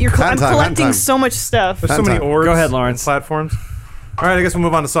probably love it. I'm time, hat collecting time. so much stuff. There's so many Time. orbs. Go ahead, and Lawrence. Platforms. All right, I guess we'll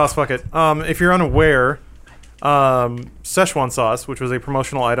move on to sauce. Fuck it. If you're unaware, Szechuan sauce, which was a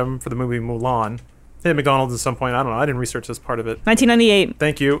promotional item for the movie Mulan, hit McDonald's at some point. I don't know. I didn't research this part of it. 1998.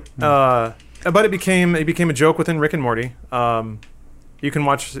 Thank you. But it became a joke within Rick and Morty. You can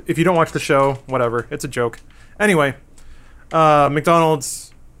watch if you don't watch the show. Whatever. It's a joke. Anyway,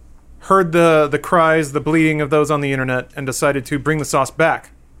 McDonald's heard the cries, the bleeding of those on the internet, and decided to bring the sauce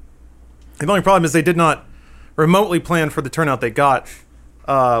back. The only problem is they did not remotely plan for the turnout they got,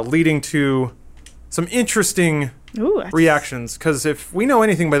 leading to some interesting Ooh, reactions. Because if we know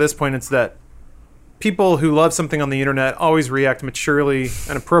anything by this point, it's that people who love something on the internet always react maturely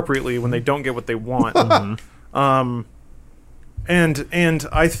and appropriately when they don't get what they want. And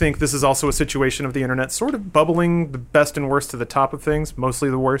I think this is also a situation of the internet sort of bubbling the best and worst to the top of things, mostly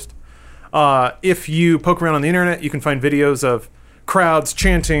the worst. If you poke around on the internet, you can find videos of crowds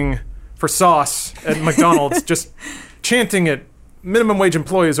chanting for sauce at McDonald's, just chanting at minimum wage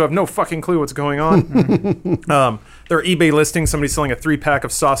employees who have no fucking clue what's going on. There are eBay listings, somebody selling a 3-pack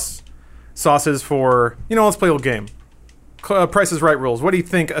of sauces for, let's play a little game. Price is Right rules. What do you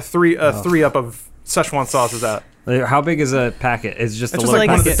think a three up of Szechuan sauce is at? How big is a packet? It's just It's a just little like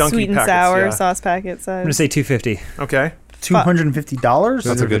one of the packet. Dunkin' sweet and packets, sour yeah. sauce packet size. I'm gonna say $2.50. Okay. $250.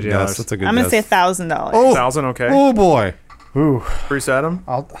 That's a good $250. guess. That's a good I'm guess. gonna say $1,000. Oh, 1,000, okay. oh boy. Ooh, Bruce Adam.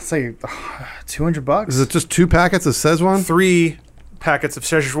 I'll say $200. Is it just 2 packets of Szechuan? 3 packets of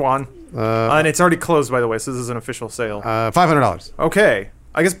Szechuan. And it's already closed, by the way, so this is an official sale. $500. Okay.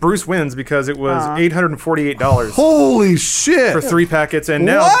 I guess Bruce wins because it was $848 Holy shit. for 3 packets, and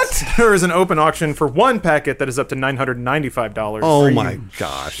now What? there is an open auction for 1 packet that is up to $995. Oh my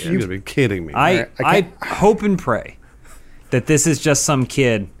gosh. You're going to be kidding me. I hope and pray that this is just some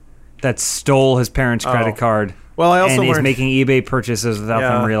kid that stole his parents' credit card. Well, I also and he's learned making eBay purchases without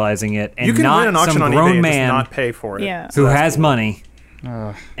Yeah. them realizing it, and you can not win an auction some on grown eBay and just man not pay for it. Yeah. who that's has cool. money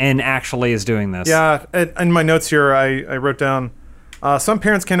and actually is doing this. Yeah, in my notes here, I wrote down, some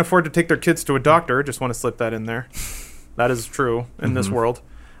parents can't afford to take their kids to a doctor. Just want to slip that in there. That is true in this world.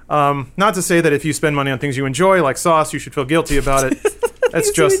 Not to say that if you spend money on things you enjoy, like sauce, you should feel guilty about it.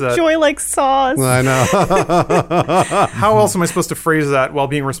 It's just that. Enjoy like sauce. I know. How else am I supposed to phrase that while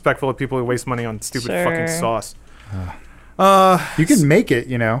being respectful of people who waste money on stupid fucking Sure. sauce? You can make it,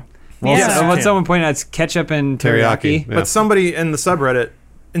 Well, Yeah. so what Yeah. someone pointed out, it's ketchup and teriyaki. Yeah. But somebody in the subreddit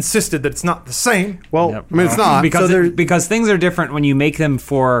insisted that it's not the same. Well, Yep. I mean, it's not. because So there- because things are different when you make them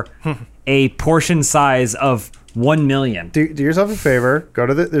for a portion size of 1 million. do yourself a favor. Go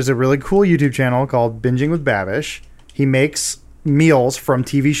to there's a really cool YouTube channel called Binging with Babish. He makes meals from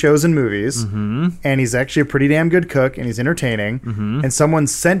TV shows and movies, and he's actually a pretty damn good cook, and he's entertaining. And someone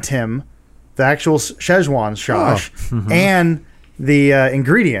sent him the actual Szechuan sauce and the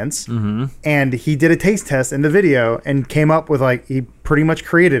ingredients, and he did a taste test in the video and came up with he pretty much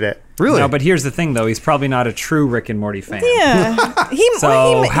created it. Really? No, but here's the thing, though. He's probably not a true Rick and Morty fan. Yeah.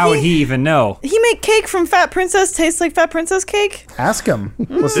 So how would he even know? He make cake from Fat Princess taste like Fat Princess cake? Ask him.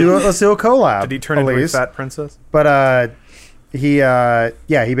 Let's do a collab. Did he turn into a Elise. fat princess? But he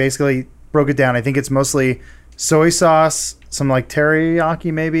basically broke it down. I think it's mostly soy sauce, some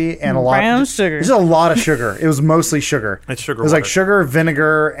teriyaki maybe, and a lot Brown sugar. There's a lot of sugar. It was mostly sugar. It's sugar It was water. sugar,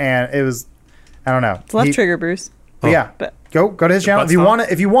 vinegar, and it was I don't know. It's left He- trigger, Bruce. But yeah, But- go to his channel butt if you stomp? want it.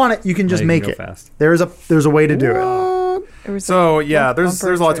 If you want it, you can just you can make go it. fast. There's a way to do it. It was So like yeah, bumper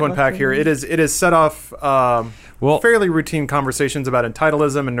there's a lot to trailer unpack here. trigger. It is set off Well, fairly routine conversations about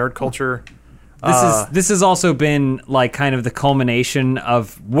entitleism and nerd culture. this has also been kind of the culmination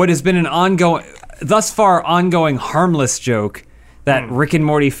of what has been an thus far ongoing harmless joke that Rick and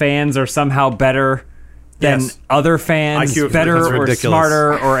Morty fans are somehow better than Yes. other fans, IQ of better that's or ridiculous.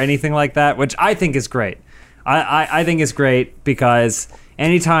 smarter or anything like that, which I think is great. I think it's great because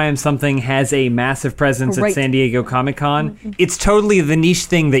anytime something has a massive presence at Right. San Diego Comic-Con, it's totally the niche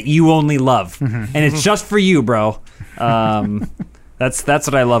thing that you only love, and it's just for you, bro. That's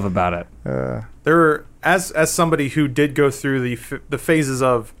what I love about it. There, as somebody who did go through the phases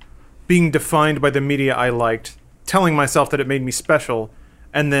of being defined by the media I liked, telling myself that it made me special,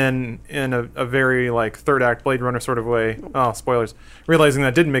 and then in a very third act Blade Runner sort of way, spoilers, realizing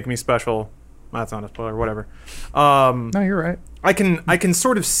that didn't make me special. That's not a spoiler. Whatever. No, you're right. I can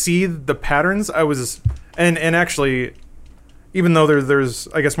sort of see the patterns. And actually, even though there's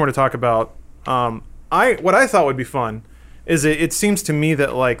I guess more to talk about. What I thought would be fun is it seems to me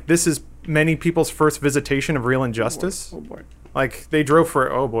that like this is many people's first visitation of real injustice. Oh boy. Like they drove for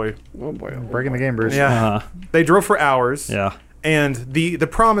Breaking the game, Bruce. Yeah. They drove for hours. Yeah. And the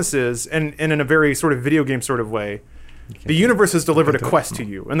promise is, and in a very sort of video game sort of way, the universe has delivered a quest to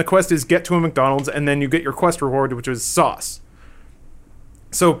you. And the quest is get to a McDonald's, and then you get your quest reward, which is sauce.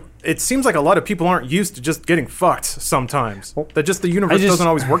 So it seems like a lot of people aren't used to just getting fucked sometimes. That just the universe doesn't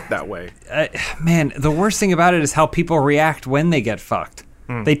always work that way. Man, the worst thing about it is how people react when they get fucked.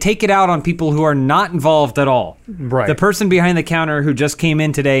 They take it out on people who are not involved at all. Right. The person behind the counter who just came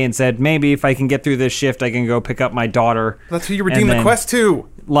in today and said, maybe if I can get through this shift, I can go pick up my daughter. That's who you redeem the quest to.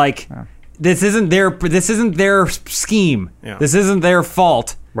 Like, this isn't their scheme. Yeah. This isn't their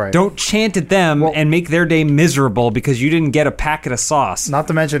fault. Right. Don't chant at them and make their day miserable because you didn't get a packet of sauce. Not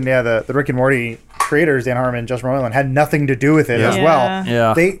to mention, the Rick and Morty creators, Dan Harmon and Justin Roiland, had nothing to do with it as well.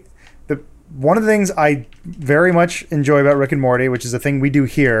 Yeah. One of the things I very much enjoy about Rick and Morty, which is a thing we do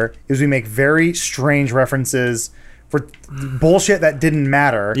here, is we make very strange references for bullshit that didn't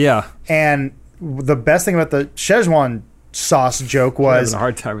matter. Yeah. And the best thing about the Szechuan sauce joke was I'm having a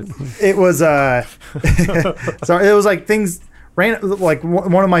hard time with it was so it was like things like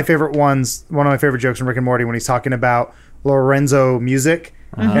one of my favorite jokes from Rick and Morty when he's talking about Lorenzo music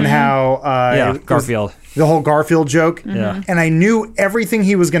and how Garfield. the whole Garfield joke. Yeah. And I knew everything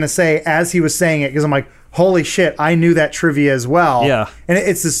he was going to say as he was saying it because I'm like, holy shit, I knew that trivia as well. Yeah. And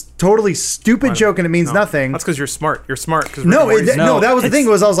it's this totally stupid joke and it means nothing. That's because you're smart. You're smart. Cause No, that was the thing.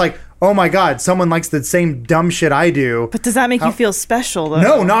 I was like, oh my God, someone likes the same dumb shit I do. But does that make you feel special, though?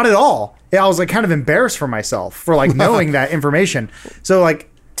 No, not at all. Yeah, I was like kind of embarrassed for myself for like knowing that information. So like,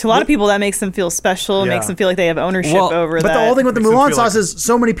 to a lot of people, that makes them feel special. It makes them feel like they have ownership over that. But the whole thing with the Mulan sauce is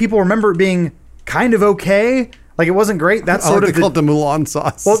so many people remember it being kind of okay. Like it wasn't great. That's sort of they call it the Mulan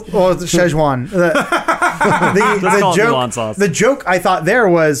sauce. Well, the Szechuan. The joke. Mulan sauce. The joke I thought there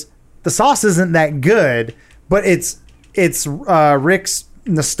was the sauce isn't that good, but it's Rick's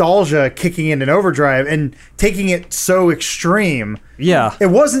nostalgia kicking in overdrive and taking it so extreme. Yeah. It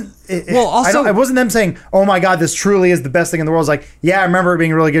wasn't. It wasn't them saying, "Oh my God, this truly is the best thing in the world." It's like, yeah, I remember it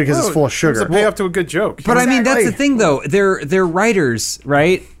being really good because it's full of sugar. It's a payoff to a good joke. But I mean, that's the thing, though. They're writers,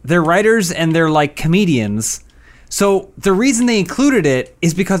 right? They're writers and they're like comedians. So the reason they included it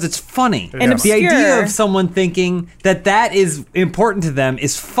is because it's funny. And obscure. The idea of someone thinking that is important to them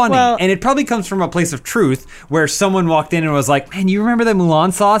is funny. Well, and it probably comes from a place of truth where someone walked in and was like, man, you remember that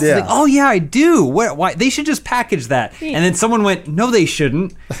Mulan sauce? Yeah. It's like, oh yeah, I do. Why? They should just package that. And then someone went, no, they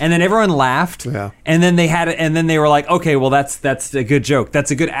shouldn't. And then everyone laughed. Yeah. And then they were like, okay, well that's a good joke.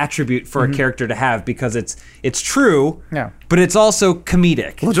 That's a good attribute for a character to have because it's true. Yeah. But it's also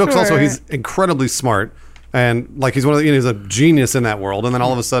comedic. Well, the joke's also he's incredibly smart. And like he's he's a genius in that world, and then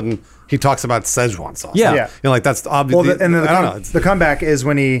all of a sudden he talks about Szechuan sauce. Yeah. Yeah. You know, like that's obvious. Well, the comeback is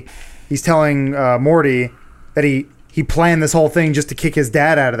when he's telling Morty that he planned this whole thing just to kick his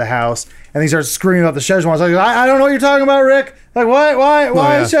dad out of the house, and he starts screaming about the Szechuan. Like, I don't know what you're talking about, Rick. Like,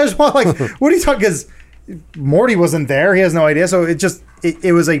 why Szechuan? Like, what are you talking? Because Morty wasn't there. He has no idea. So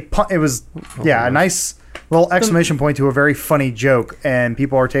it was a nice little exclamation point to a very funny joke, and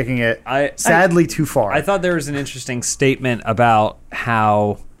people are taking it sadly too far. I thought there was an interesting statement about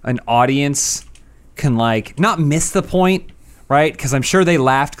how an audience can like not miss the point, right? Because I'm sure they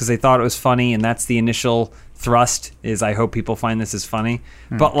laughed because they thought it was funny, and that's the initial thrust is I hope people find this is funny.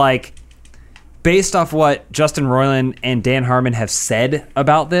 But like based off what Justin Roiland and Dan Harmon have said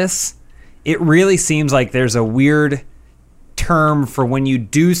about this, it really seems like there's a weird term for when you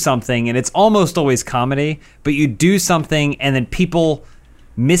do something, and it's almost always comedy, but you do something and then people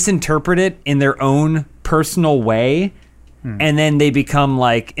misinterpret it in their own personal way, and then they become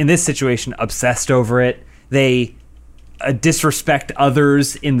like, in this situation, obsessed over it. They disrespect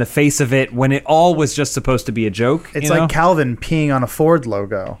others in the face of it when it all was just supposed to be a joke. It's like Calvin peeing on a Ford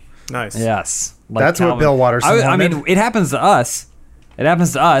logo. Nice. Yes. Like That's Calvin. what Bill Watterson I wanted. mean, it happens to us. It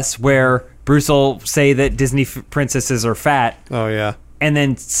happens to us where Bruce will say that Disney princesses are fat. Oh yeah. And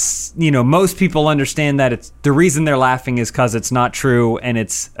then, most people understand that it's the reason they're laughing is because it's not true and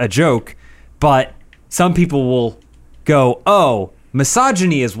it's a joke. But some people will go, oh,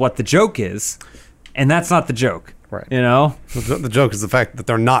 misogyny is what the joke is. And that's not the joke. Right. The joke is the fact that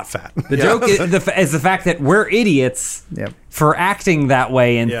they're not fat. The joke is the fact that we're idiots Yep. for acting that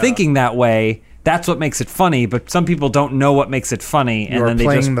way and thinking that way that's what makes it funny, but some people don't know what makes it funny, and then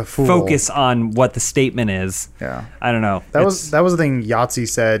they just focus on what the statement is. Yeah. I don't know. That was the thing Yahtzee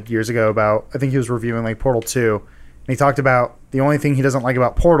said years ago about, I think he was reviewing like Portal 2, and he talked about the only thing he doesn't like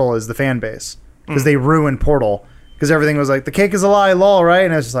about Portal is the fan base, because they ruined Portal. Because everything was like, the cake is a lie, lol, right?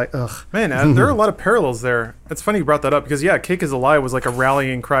 And I was just like, ugh. Man, there are a lot of parallels there. It's funny you brought that up because, yeah, Cake is a Lie was like a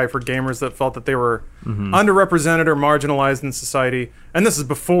rallying cry for gamers that felt that they were underrepresented or marginalized in society. And this is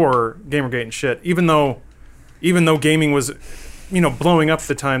before Gamergate and shit. Even though gaming was, blowing up at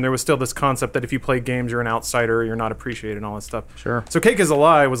the time, there was still this concept that if you play games, you're an outsider, you're not appreciated, and all that stuff. Sure. So Cake is a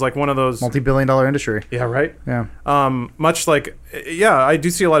Lie was like one of those... multi-billion-dollar industry. Yeah, right? Yeah. Much like... Yeah, I do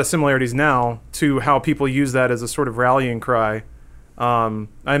see a lot of similarities now to how people use that as a sort of rallying cry. I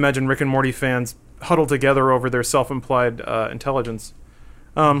imagine Rick and Morty fans huddle together over their self-implied intelligence.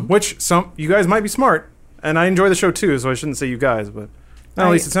 Which you guys might be smart, and I enjoy the show too, so I shouldn't say you guys, but... at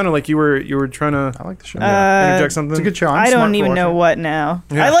least it sounded like you were trying to. I like the show. Interject something. It's a good show. I don't even know what now.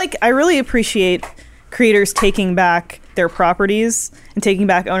 Yeah. I really appreciate creators taking back their properties and taking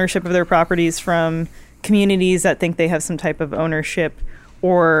back ownership of their properties from communities that think they have some type of ownership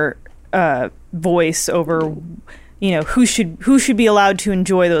or voice over, who should be allowed to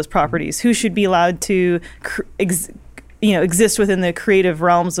enjoy those properties, who should be allowed to, exist within the creative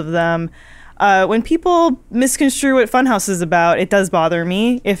realms of them. When people misconstrue what Funhouse is about, it does bother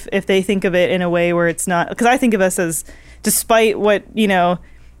me if they think of it in a way where it's not, because I think of us as, despite what,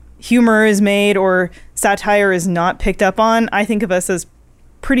 humor is made or satire is not picked up on, I think of us as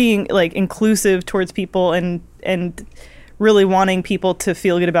pretty like inclusive towards people and really wanting people to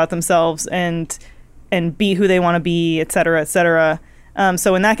feel good about themselves and be who they want to be, et cetera, et cetera.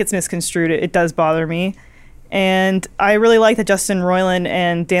 So when that gets misconstrued, it does bother me. And I really like that Justin Roiland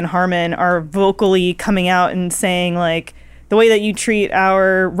and Dan Harmon are vocally coming out and saying, like, the way that you treat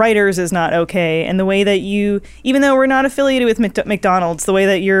our writers is not okay. And the way that you, even though we're not affiliated with McDonald's, the way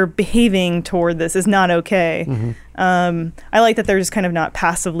that you're behaving toward this is not okay. I like that they're just kind of not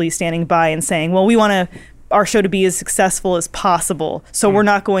passively standing by and saying, well, we want our show to be as successful as possible. So we're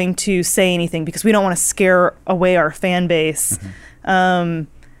not going to say anything because we don't want to scare away our fan base.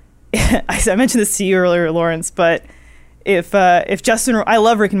 I mentioned this to you earlier, Lawrence, but if I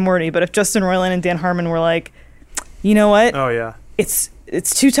love Rick and Morty, but if Justin Roiland and Dan Harmon were like, you know what? Oh yeah. It's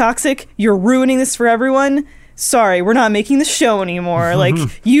too toxic. You're ruining this for everyone. Sorry, we're not making the show anymore. Like,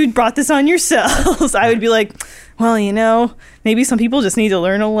 you brought this on yourselves. I would be like, well, maybe some people just need to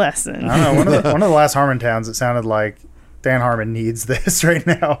learn a lesson. I don't know. One of the last Harmontowns, it sounded like Dan Harmon needs this right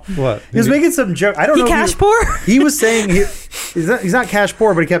now. What? He was making some joke. I don't know. He cash poor? He was saying he's not cash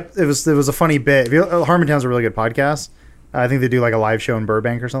poor, but it was a funny bit. Harmontown's a really good podcast. I think they do like a live show in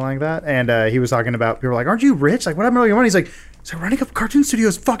Burbank or something like that. And he was talking about, people were like, aren't you rich? Like, what happened to all your money? He's like, so running a cartoon studio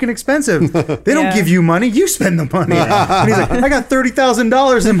is fucking expensive. They don't give you money. You spend the money. And he's like, I got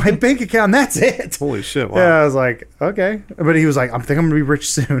 $30,000 in my bank account. And that's it. Holy shit. Wow. Yeah, I was like, okay. But he was like, I think I'm going to be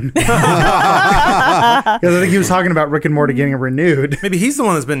rich soon. Because I think he was talking about Rick and Morty getting renewed. Maybe he's the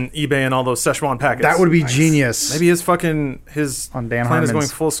one that's been eBaying all those Szechuan packets. That would be genius. Maybe his plan is going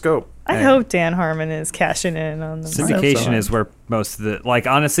full scope. I hope Dan Harmon is cashing in on the syndication is where most of the, like,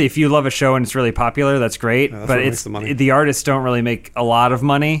 honestly, if you love a show and it's really popular, that's great. That's but the artists don't really make a lot of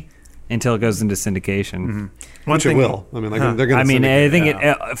money until it goes into syndication. Which it will. I mean, like, they're going to. I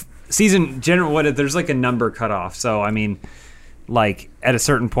think season general. There's like a number cut off. So I mean, like at a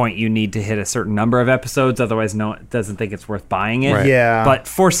certain point, you need to hit a certain number of episodes. Otherwise, no one doesn't think it's worth buying it. Right. Yeah. But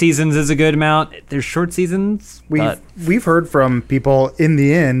 4 seasons is a good amount. There's short seasons. We've heard from people in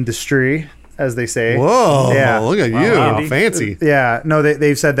the industry, as they say. Whoa! Yeah. Look at you, Wow. fancy. Yeah. No,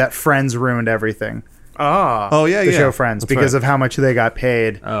 they've said that Friends ruined everything. Oh yeah, The show Friends, because of how much they got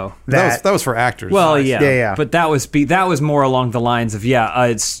paid. Oh. that was for actors. Well, yeah. Yeah. But that was more along the lines of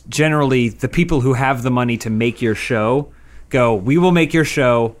it's generally the people who have the money to make your show go, we will make your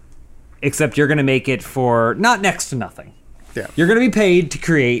show, except you're going to make it for not next to nothing. Yeah. You're going to be paid to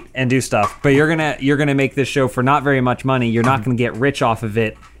create and do stuff, but you're going to make this show for not very much money. You're not going to get rich off of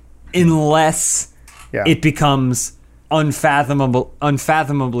it unless it becomes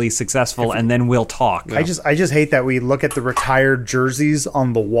unfathomably successful, and then we'll talk. I just hate that we look at the retired jerseys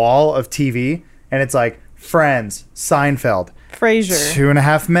on the wall of TV, and it's like Friends, Seinfeld, Frasier,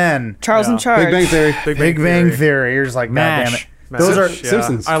 2.5 Men, Charles in Charge, Big Bang Theory. Big Bang Theory. You're just like, God damn it. Those are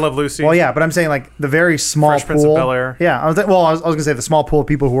Simpsons. I Love Lucy. Well, yeah, but I'm saying like the very small Fresh Prince pool. of Bel-Air. Yeah, I was gonna say the small pool of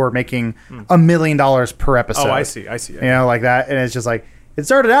people who are making $1 million per episode. Oh, I see. You know, like that, and it's just like it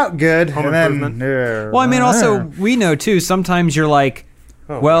started out good, Home and Improvement. then. Well, I mean, also we know too. Sometimes you're like,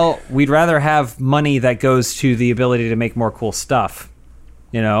 well, we'd rather have money that goes to the ability to make more cool stuff.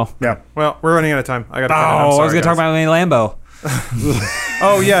 You know. Yeah. Well, we're running out of time. I got to. I was gonna talk about my Lambo.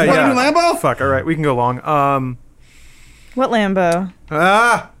 Oh yeah, What, yeah. a new Lambo? Fuck. All right, we can go long. What Lambo?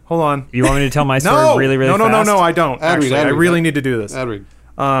 Hold on. You want me to tell my story No, really, really no, fast? no. I don't. Ad read, Actually, ad I read, really ad- need to do this. Ad read.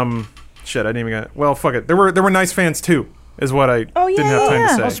 Shit, I didn't even get it. Well, fuck it. There were nice fans too, is what I Oh, yeah, didn't have time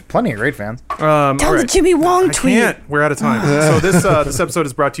yeah. to There's say. plenty of great fans. Tell all the right. Jimmy Wong I tweet. can't. We're out of time. So this episode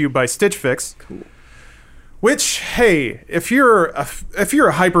is brought to you by Stitch Fix. Cool. Which, hey, if you're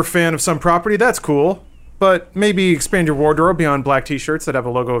a hyper fan of some property, that's cool. But maybe expand your wardrobe beyond black T-shirts that have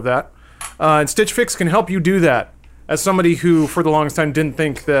a logo of that. And Stitch Fix can help you do that. As somebody who, for the longest time, didn't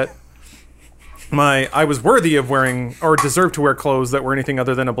think that I was worthy of wearing or deserved to wear clothes that were anything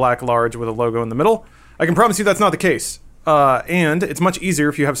other than a black large with a logo in the middle, I can promise you that's not the case. And it's much easier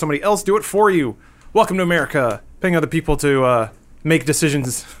if you have somebody else do it for you. Welcome to America. Paying other people to make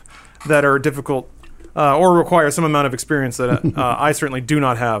decisions that are difficult or require some amount of experience that I certainly do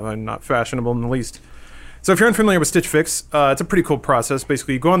not have. I'm not fashionable in the least. So if you're unfamiliar with Stitch Fix, it's a pretty cool process.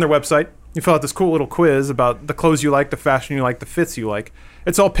 Basically, you go on their website, you fill out this cool little quiz about the clothes you like, the fashion you like, the fits you like.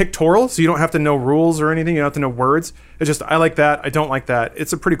 It's all pictorial, so you don't have to know rules or anything. You don't have to know words. It's just, I like that, I don't like that.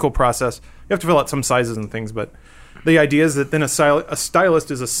 It's a pretty cool process. You have to fill out some sizes and things, but the idea is that then a stylist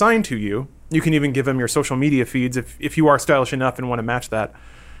is assigned to you. You can even give them your social media feeds if you are stylish enough and want to match that.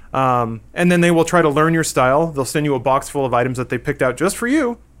 And then they will try to learn your style. They'll send you a box full of items that they picked out just for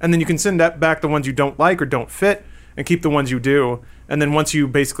you, and then you can send that back the ones you don't like or don't fit, and keep the ones you do. And then once you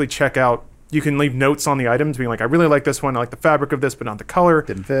basically check out, you can leave notes on the items, being like, I really like this one, I like the fabric of this, but not the color.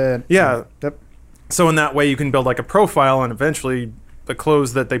 Didn't fit. Yeah. Yep. So in that way, you can build like a profile, and eventually the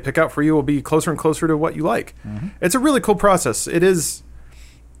clothes that they pick out for you will be closer and closer to what you like. Mm-hmm. It's a really cool process. It's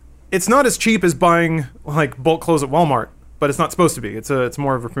not as cheap as buying like bulk clothes at Walmart, but it's not supposed to be. It's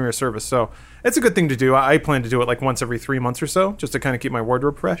more of a premier service. So it's a good thing to do. I plan to do it like once every 3 months or so, just to kind of keep my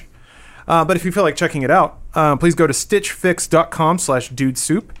wardrobe fresh. But if you feel like checking it out, please go to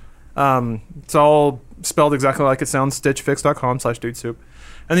stitchfix.com/dudesoup. It's all spelled exactly like it sounds, stitchfix.com/dudesoup.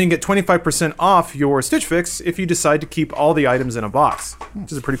 And then you get 25% off your Stitch Fix if you decide to keep all the items in a box,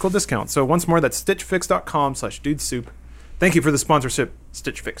 which is a pretty cool discount. So once more, that's stitchfix.com/dudesoup. Thank you for the sponsorship,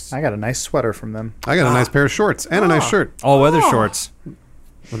 Stitch Fix. I got a nice sweater from them. I got a nice pair of shorts and a nice shirt. All-weather shorts.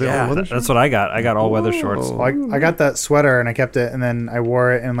 Were they Yeah, all weather That's what I got. I got all-weather shorts. Well, I got that sweater and I kept it, and then I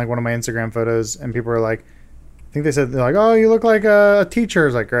wore it in like one of my Instagram photos, and people were like, I think they're like, oh, you look like a teacher. I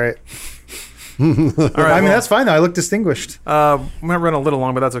was like, great. All right, I mean, that's fine though. I look distinguished. we might run a little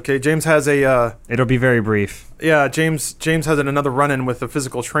long, but that's okay. James has a It'll be very brief. James has another run-in with a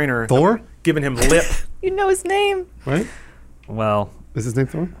physical trainer. Thor? Giving him lip. You know his name. Right? Well, Is his name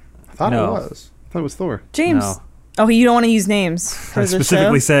Thor? I thought No. it was. I thought it was Thor. James. No. Oh, you don't want to use names for I the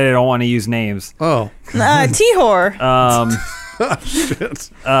specifically show? said I don't want to use names. Oh. Tihor. Shit.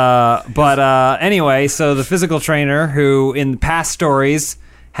 But anyway, so the physical trainer who in past stories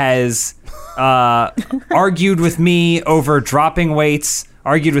has argued with me over dropping weights,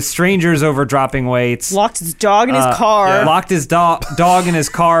 argued with strangers over dropping weights, Locked his dog in his car. locked his dog in his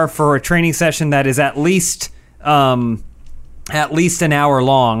car for a training session that is at least an hour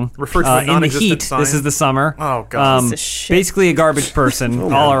long. Referred to a in the non-existent heat. sign. This is the summer. Oh, God. Piece of shit. Basically a garbage person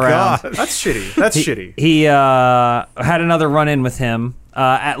all around. God. That's shitty. That's shitty. He had another run-in with him.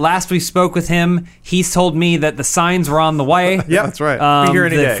 At last we spoke with him. He's told me that the signs were on the way. Yeah, That's right. Be here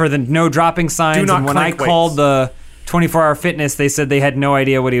any day. For the no dropping signs. Do not And when I clank weights. called the 24-hour fitness, they said they had no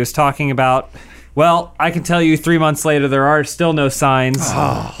idea what he was talking about. Well, I can tell you 3 months later, there are still no signs.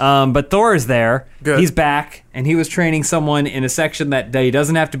 But Thor is there. Good. He's back, and he was training someone in a section that he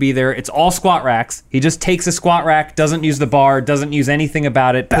doesn't have to be there. It's all squat racks. He just takes a squat rack, doesn't use the bar, doesn't use anything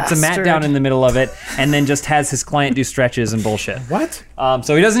about it, puts a mat Bastard. down in the middle of it, and then just has his client do stretches and bullshit. What?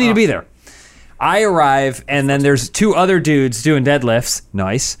 So he doesn't need to be there. I arrive, and then there's two other dudes doing deadlifts.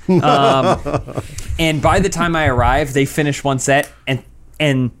 Nice. And by the time I arrive, they finish one set,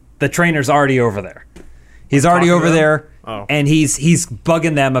 and the trainer's already over there. He's already Talking over to them? there, Oh. and he's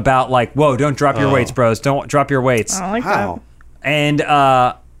bugging them about like, whoa, don't drop your weights, bros. Don't drop your weights. I don't like How?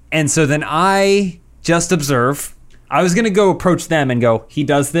 And so then I just observe. I was gonna go approach them and go, he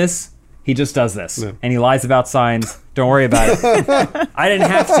does this, he just does this, and he lies about signs. Don't worry about it. I didn't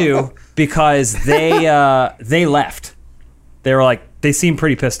have to because they left. They were like, they seemed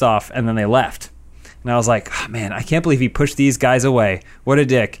pretty pissed off, and then they left. And I was like, oh, man, I can't believe he pushed these guys away. What a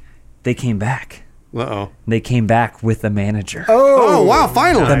dick. They came back. Uh-oh. They came back with the manager. Oh, wow,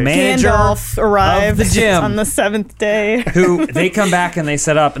 finally. The manager Gandalf arrived of the gym. on the 7th day. Who they come back and they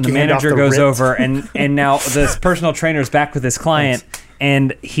set up, and the Gandalf manager the goes Ripped. over, and now this personal trainer's back with his client,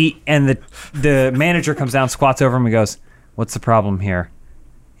 and the manager comes down, squats over him, and goes, "What's the problem here?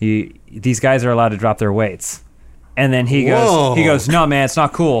 these guys are allowed to drop their weights. And then he Whoa. goes, no, man, it's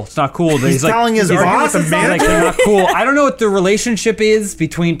not cool. It's not cool. He's telling his boss he's like, they're not cool. I don't know what the relationship is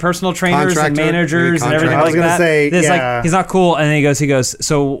between personal trainers and Contractor, managers and everything I was like gonna that. say, It's yeah. like, he's not cool. And then he goes,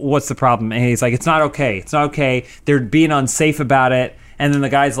 so what's the problem? And he's like, it's not okay. It's not okay. They're being unsafe about it. And then the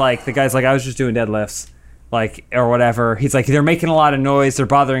guy's like, I was just doing deadlifts. Like, or whatever. He's like, they're making a lot of noise. They're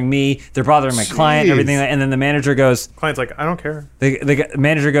bothering me. They're bothering my client, Jeez. everything. And then the manager goes, Client's like, I don't care. the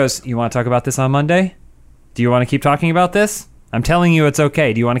manager goes, you want to talk about this on Monday? Do you want to keep talking about this? I'm telling you it's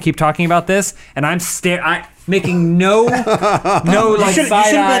okay. Do you want to keep talking about this? And I'm making no like should've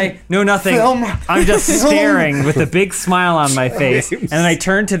side been eye, no nothing. film. I'm just staring with a big smile on my face. And then I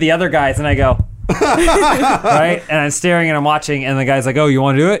turn to the other guys and I go, right? And I'm staring and I'm watching, and the guy's like, "Oh, you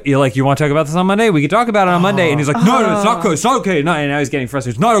want to do it? You want to talk about this on Monday? We can talk about it on Monday." And he's like, "No, it's not good. It's not okay." No, and now he's getting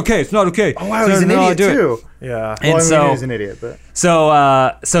frustrated. It's not okay. It's not okay. Oh, wow, he's an idiot too. Yeah. And Well, I mean, so he's an idiot, but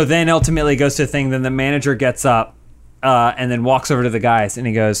so then ultimately it goes to a thing. Then the manager gets up and then walks over to the guys and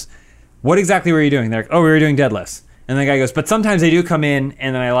he goes, "What exactly were you doing?" They're like, "Oh, we were doing deadlifts." And the guy goes, "But sometimes they do come in,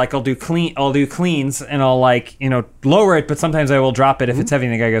 and then I'll do cleans, and I'll lower it, but sometimes I will drop it if it's heavy."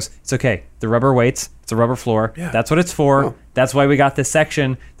 And the guy goes, "It's okay. The rubber weights. It's a rubber floor. Yeah. That's what it's for. That's why we got this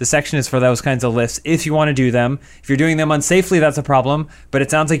section. The section is for those kinds of lifts. If you want to do them, if you're doing them unsafely, that's a problem. But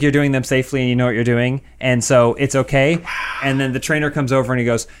it sounds like you're doing them safely, and you know what you're doing, and so it's okay." And then the trainer comes over and he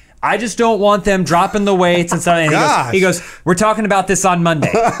goes, "I just don't want them dropping the weights and stuff." And he goes, "We're talking about this on Monday,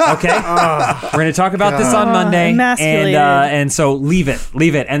 okay? We're going to talk about this on Monday, Emasculated. and so leave it."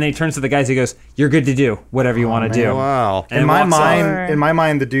 And then he turns to the guys. He goes, "You're good to do whatever you want to do." Wow. And in my walks off.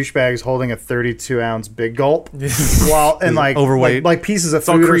 mind, the douchebag's holding a 32-ounce big gulp, while and like overweight. like pieces of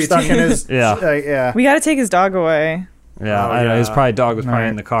all food are stuck in creatine. his. Yeah. Yeah. We got to take his dog away. Yeah, Oh, I know. His yeah. dog was probably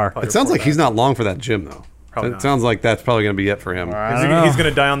in the car. It sounds like he's not long for that gym, though. Probably It not. sounds like that's probably going to be it for him. I don't know. He's going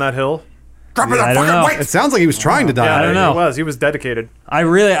to die on that hill. I don't know. It sounds like he was trying to die. I don't know. He was dedicated. I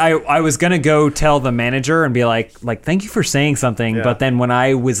was gonna go tell the manager and be like thank you for saying something, Yeah. but then when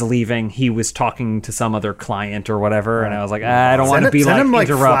I was leaving, he was talking to some other client or whatever, and I was like, I don't want to be Send like him like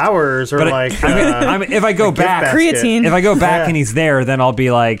interrupt. flowers or But like. I mean, if I go back, basket. Creatine. if I go back Yeah. and he's there, then I'll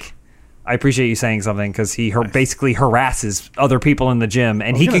be like, I appreciate you saying something, because he basically harasses other people in the gym,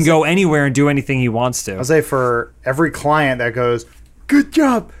 and he can go anywhere and do anything he wants to. I'll say for every client that goes, "Good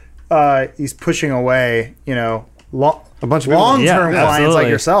job," he's pushing away, A bunch of people. long-term Yeah, clients absolutely. like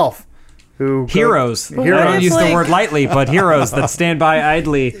yourself, who go- Heroes. I Heroes. don't use the like- word lightly, but heroes that stand by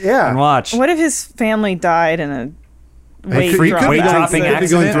idly Yeah. and watch. What if his family died in a weight He drop could be weight going- dropping he could be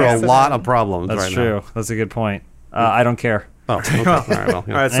going through a accident. lot of problems That's right true. now. That's a good point. I don't care. Oh, okay. All right, well, All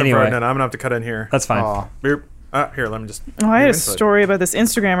right, so Anyway. for Ned, I'm going to have to cut in here. That's fine. Aw. Boop. Here, let me just. Oh, I had a input. story about this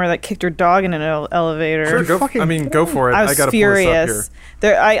Instagrammer that kicked her dog in an elevator. Sure, go for it. I was got to furious.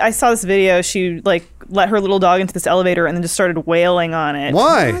 I saw this video. She let her little dog into this elevator and then just started wailing on it.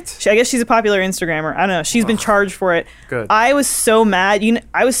 Why? I guess she's a popular Instagrammer. I don't know. She's been charged for it. Good. I was so mad.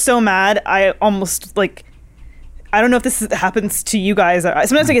 I was so mad. I almost I don't know if this happens to you guys.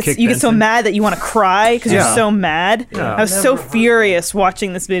 Sometimes you get so Benson? mad that you want to cry because Yeah. you're so mad. Yeah. I was so furious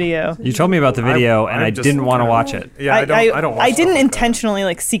watching this video. You told me about the video, and I I just- didn't want to watch it. Yeah, I don't. Watch I didn't stuff like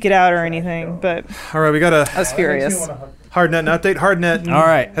intentionally seek it out or anything, but that. All right, we got I a was furious. HardNet update. HardNet. All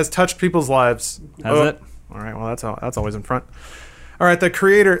right. has touched people's lives. Has it? All right. Well, that's always in front. All right, the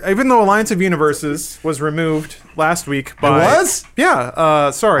creator, even though Alliance of Universes was removed last week by... was?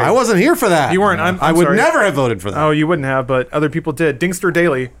 Yeah, sorry. I wasn't here for that. You weren't. I'm I would sorry. never have voted for that. Oh, you wouldn't have, but other people did. Dingster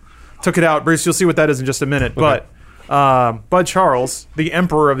Daily took it out. Bruce, you'll see what that is in just a minute. Okay. But Bud Charles, the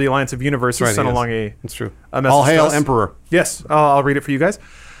Emperor of the Alliance of Universes, Right, sent he is. along a It's true. a message All to hail us. Emperor. Yes, I'll read it for you guys.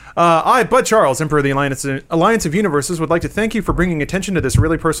 I, Bud Charles, Emperor of the Alliance of Universes, would like to thank you for bringing attention to this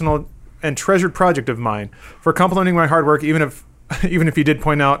really personal and treasured project of mine, for complimenting my hard work, even if you did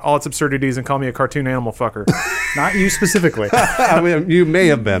point out all its absurdities and call me a cartoon animal fucker. Not you specifically. I mean, you may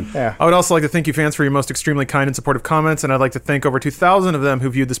have been. Yeah. I would also like to thank you fans for your most extremely kind and supportive comments, and I'd like to thank over 2,000 of them who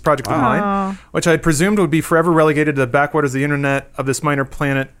viewed this project of mine, which I had presumed would be forever relegated to the backwaters of the internet of this minor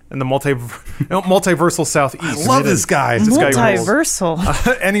planet in the multiversal southeast. I love this guy. This guy rules.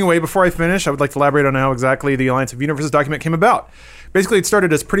 Multiversal. Anyway, before I finish, I would like to elaborate on how exactly the Alliance of Universes document came about. Basically, it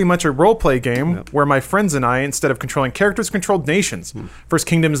started as pretty much a role-play game where my friends and I, instead of controlling characters, controlled nations. First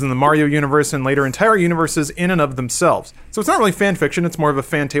kingdoms in the Mario universe, and later entire universes in and of themselves. So it's not really fan fiction, it's more of a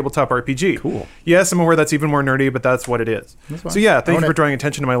fan tabletop RPG. Cool. Yes, I'm aware that's even more nerdy, but that's what it is. So yeah, thank you for drawing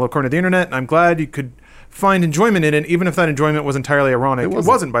attention to my little corner of the internet, and I'm glad you could find enjoyment in it, even if that enjoyment was entirely ironic. It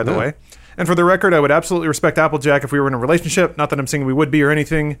wasn't, by the way. And for the record, I would absolutely respect Applejack if we were in a relationship. Not that I'm saying we would be or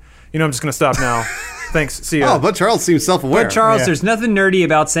anything. I'm just going to stop now. Thanks. See ya. Oh, Bud Charles seems self-aware. But Charles, Yeah. there's nothing nerdy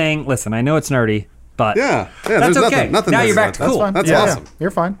about saying, listen, I know it's nerdy, but Yeah, that's there's okay. nothing Now nice you're back about to cool. Fine. That's Yeah, awesome.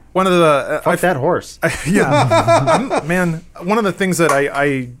 You're fine. One of the Fuck that horse. man, one of the things that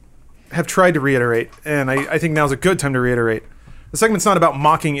I have tried to reiterate, and I think now's a good time to reiterate. The segment's not about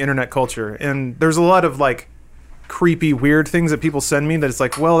mocking internet culture, and there's a lot of like creepy, weird things that people send me that it's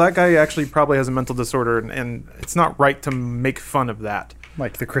like, well, that guy actually probably has a mental disorder, and it's not right to make fun of that.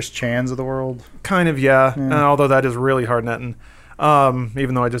 Like the Chris Chans of the world. Kind of, yeah. Although that is really hard netting.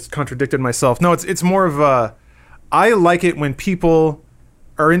 Even though I just contradicted myself. No, it's more of a. I like it when people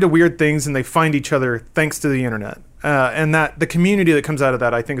are into weird things and they find each other thanks to the internet, and that the community that comes out of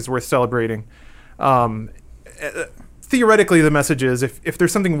that I think is worth celebrating. Theoretically, the message is if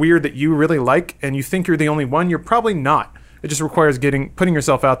there's something weird that you really like and you think you're the only one, you're probably not. It just requires putting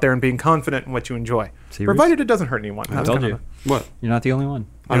yourself out there and being confident in what you enjoy, See, provided it doesn't hurt anyone. I That's told kind you. of What? You're not the only one.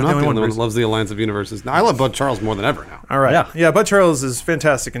 I'm not the only one Bruce. that loves the Alliance of Universes. Now, I love Bud Charles more than ever now. All right. Yeah. Yeah, Bud Charles is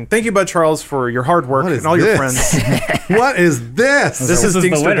fantastic. And thank you, Bud Charles, for your hard work What is and all your this? friends. What is this? This is is the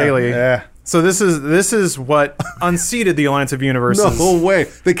Dingster winner. Daily. Yeah. So this is what unseated the Alliance of Universes. No way.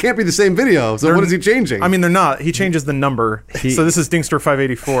 They can't be the same video. So what is he changing? I mean, they're not. He changes the number. So this is Dingster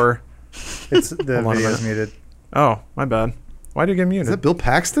 584. It's the on a video's minute. muted. Oh, my bad. Why do you get muted? is that Bill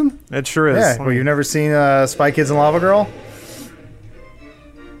Paxton? It sure is. Yeah. Let Well, me- you've never seen Spy Kids and Lava Girl?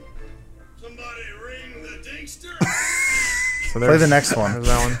 Somebody ring the Dingster. so Play there's- the next one. There's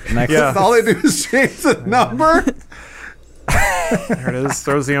that one. Next. Yeah, All they do is change the number. there it is.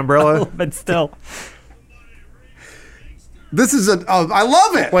 Throws the umbrella. But still. This is I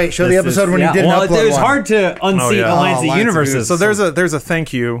love it. Wait, show the episode when you didn't well, upload it was one. hard to unseat yeah. Alliance of Alliance of Universes. So there's a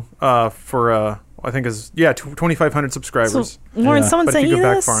thank you for I think is 2,500 subscribers. So, Lauren, Yeah. someone But if sent you you go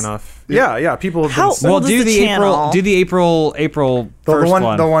back this? far enough, yeah, people have How been. old is the channel? do the April the first one,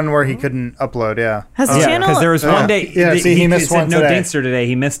 one. the one where he couldn't upload. Yeah. Has the Yeah, channel? because there was one day. Yeah, see, he missed said one no today. Dingster today.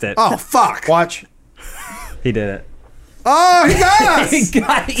 He missed it. Oh fuck. Watch. He did it. Oh, he got us. He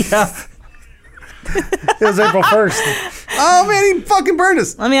got it. Yeah. It was April 1st. Oh man, he fucking burned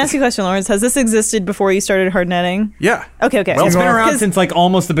us. Let me ask you a question, Lawrence. Has this existed before you started hard netting? Yeah. Okay. It's been around Because- since like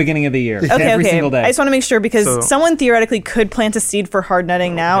almost the beginning of the year. Okay, Every okay. single day. I just want to make sure because So- someone theoretically could plant a seed for hard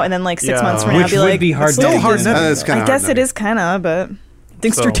netting now, and then like 6 Yeah. months from now Which be would like, be hard still netting. hard netting. That's kind I of. guess it is kind of, but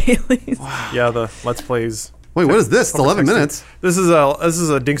Dingster Dailies. Yeah, the Let's Plays. Wait, what is this? It's 11 minutes. This is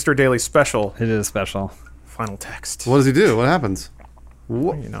a Dingster Daily special. It is special. Final text. What does he do? What happens?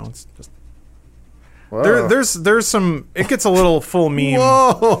 You know, it's just Whoa. there's some. It gets a little full meme.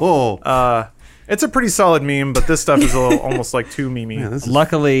 Whoa. It's a pretty solid meme, but this stuff is a little almost like too memey. Man, this is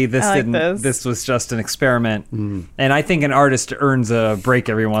Luckily, this I like didn't. this. This was just an experiment, and I think an artist earns a break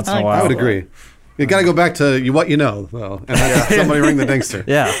every once in a like while. I would agree. You got to go back to what you know, though, and that's somebody ring the Dingster.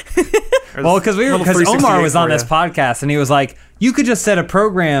 Yeah. Well, because Little Omar 368 was on for this ya. podcast, and he was like, "You could just set a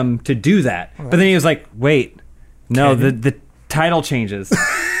program to do that," but then he was like, "Wait, no, the title changes."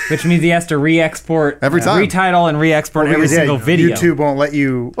 Which means he has to re-export Every time. retitle and re-export every Because, yeah, single video. YouTube won't let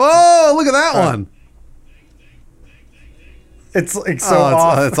you. Oh, look at that one. It's like so Oh,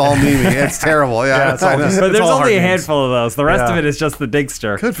 off. it's all memey. It's terrible. Yeah, it's all I know. just- But It's there's all only a hard names. handful of those. The rest Yeah. of it is just the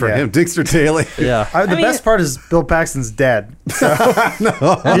Dingster. Good for Yeah. him. Dingster Daily. Yeah. The mean- best part is Bill Paxton's dead. So you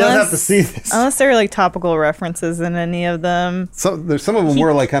don't have to see this. Unless there are like topical references in any of them, There's some of them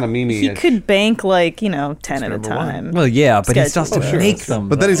were like kind of memey. he could bank like 10 at a number one. time. Well, yeah, but he still Schedule. has to make them.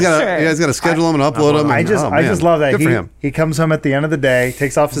 But then he's got to Sure. he's got to schedule them and upload them. I and- just oh, I man. just love that Good for him. he comes home at the end of the day,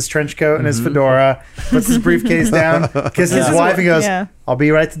 takes off his trench coat and his fedora, puts his briefcase down, kisses his wife, and goes, Yeah. "I'll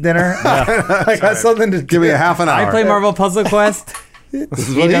be right to dinner." I got something to Give me do. a half an hour. I play Marvel Puzzle Quest. This is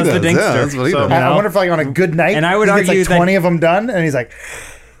he what does the Yeah, Dingster. that's what he So- does. I wonder if like on a good night, And I would he gets argue like that- 20 of them done, and he's like,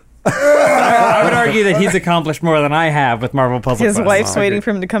 I would argue that he's accomplished more than I have with Marvel Puzzle His Quest. wife's waiting for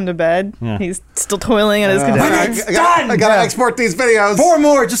him to come to bed. Yeah. He's still toiling at his computer. I gotta export these videos.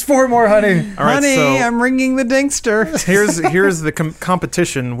 just four more, honey. All right, Honey, so I'm ringing the Dingster. here's the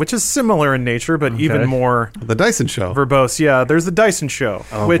competition, which is similar in nature, but even more The Dyson Show. verbose. Yeah, there's the Dyson Show,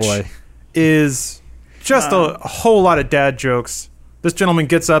 which boy. is just a whole lot of dad jokes. This gentleman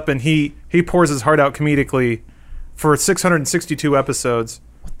gets up and he pours his heart out comedically for 662 episodes.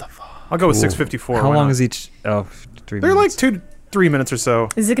 What the fuck? I'll go with 654. How why long not? is each? Oh, 3 They're like minutes. 2-3 minutes or so.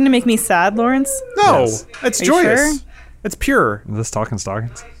 Is it going to make me sad, Lawrence? No, Yes. it's Are you joyous. sure? It's pure. Is this Talking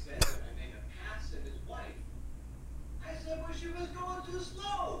Stockings? I said, well, she was going too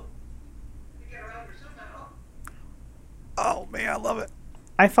slow. You get around her somehow. Oh man, I love it.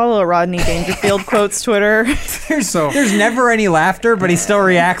 I follow Rodney Dangerfield quotes Twitter. So There's never any laughter, but he still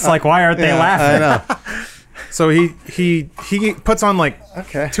reacts like, "Why aren't they laughing?" I know. So he puts on like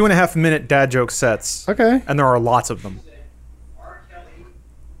Okay. 2.5 minute dad joke sets. Okay. And there are lots of them. R. Kelly.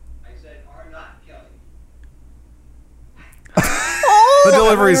 I said R. Not Kelly. The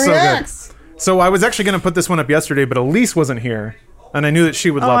delivery is so good. So I was actually going to put this one up yesterday, but Elise wasn't here, and I knew that she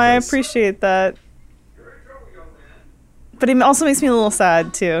would Oh, love I this. appreciate that. You're in trouble, young man. But it also makes me a little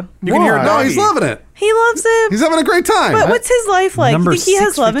sad too. You can hear Why? a No, doggy. he's loving it. He loves it. He's having a great time. But what's his life like? Number You think he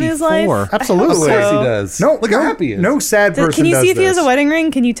has love in his life? 654. I hope Absolutely. Of course so. he does. No, Look how happy he is. No sad person. Can you see does if he has a this. wedding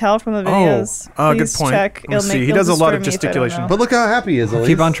ring? Can you tell from the videos? good Please point. Check. Let me see. He does a lot of gesticulation. But look how happy he is, Elise.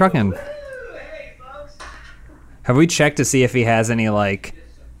 Keep on trucking. Hey, folks. Have we checked to see if he has any like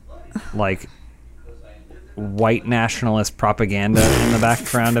white nationalist propaganda in the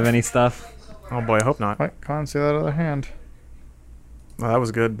background of any stuff? Oh boy, I hope not. Wait, come on, see that other hand. Oh, that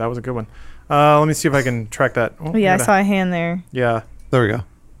was good. That was a good one. Let me see if I can track that. Oh, Yeah, I gotta- saw a hand there. Yeah. There we go.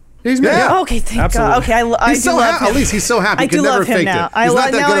 He's Yeah. Okay, thank Absolutely. God. Okay, I He's do so love happy. him. At least he's so happy. I He could do never love him faked now. it. He's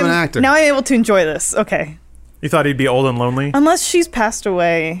not that good of an actor. Now I'm able to enjoy this. Okay. You thought he'd be old and lonely? Unless she's passed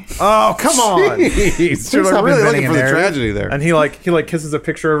away. Oh, come on. He's Stop really inventing looking a for the narrative. tragedy there. And he kisses a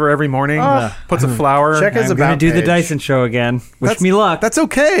picture of her every morning, puts a flower. Check his I'm gonna about do the page. Dyson show again. Wish me luck. That's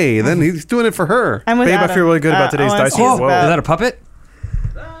okay. Then he's doing it for her. I'm with Babe, I Adam. feel really good about today's I wanna Dyson. see his Whoa. about. Is that a puppet?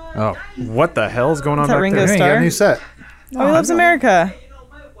 Oh, What the hell's going on Is that back Ringo there? Hey, you got Starr? a new set. Oh, he loves America. You know,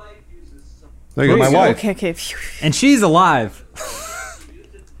 my wife uses some. There you go, my Please. wife. Okay. Phew. and she's alive.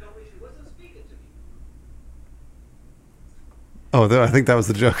 Used it to tell me she wasn't speaking to me. Oh, I think that was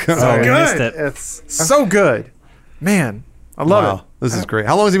the joke. Oh, good. we missed it. It's So good. Man, I love Wow, this is great.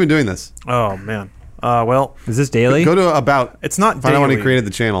 How long has he been doing this? it. Oh, man. Well, Is this daily? Go to about. it's not Find out when he daily. created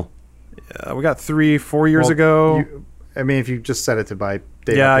the channel. We got 3-4 years well, ago. I mean, if you just set it to by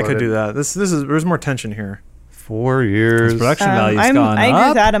date Yeah, I uploaded. could do that. This is there's more tension here. 4 years. Production value's I gone agree up.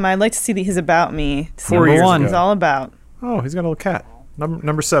 with Adam. I'd like to see his about me. To see 4 what years one. ago. It's all about. Oh, he's got a little cat.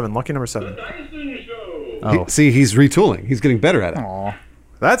 Number 7, lucky number 7. Dyson Show. Oh, See, he's retooling. He's getting better at it. Aw.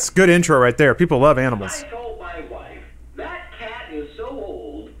 That's good intro right there. People love animals. I told my wife, that cat is so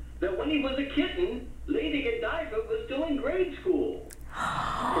old that when he was a kitten, Lady Godiva was still in grade school.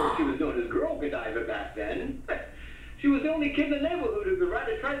 Of course, she was known as Girl Godiva back then. She was the only kid in the neighborhood who could ride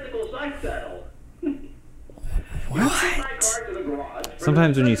a tricycle side saddle.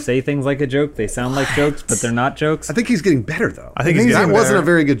 sometimes when you say things like a joke, they sound like jokes, but they're not jokes. I think he's getting better though. I think he's that getting wasn't better. a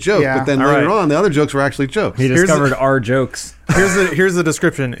very good joke, Yeah. but then All later right. on, the other jokes were actually jokes. He Here's the- discovered our jokes. Here's the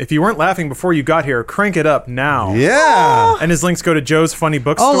description. If you weren't laughing before you got here, crank it up now. Yeah. And his links go to Joe's Funny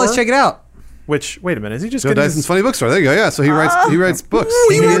Bookstore. Oh, let's check it out. Which, wait a minute, is he just Joe getting Dyson's his... Funny Bookstore. There you go. Yeah. So he writes books. Ooh,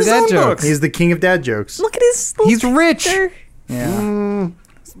 he He wrote did his that own joke. books. He's the king of dad jokes. Look at his. little He's rich. picture. Yeah.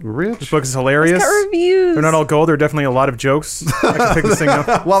 Rich. His book is hilarious. Got reviews. They're not all gold. There are definitely a lot of jokes. I can pick this thing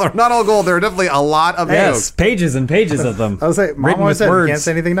up. While they're not all gold, there are definitely a lot of Yes, jokes. pages and pages of them. I was like, Mom Written always with said, words. you can't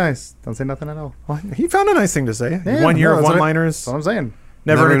say anything nice. Don't say nothing at all. Well, he found a nice thing to say. Yeah, 1 year no, of that's what I- one-liners. That's what I'm saying.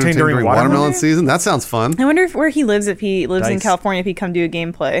 Never entertained during watermelon. season. That sounds fun. I wonder where he lives if he lives in Dice. California if he come do a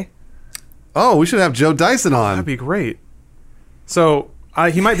gameplay. Oh, we should have Joe Dyson on. That'd be great. So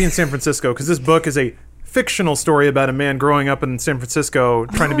he might be in San Francisco because this book is a fictional story about a man growing up in San Francisco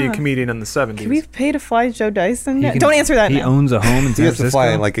trying to be a comedian in the 70s. Can we pay to fly Joe Dyson? He can- Don't answer that He now. owns a home in He San has to Francisco.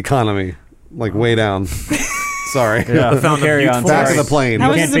 fly like economy, like way down. Sorry. Yeah, found a carry on. beautiful- Back Sorry. of the plane. How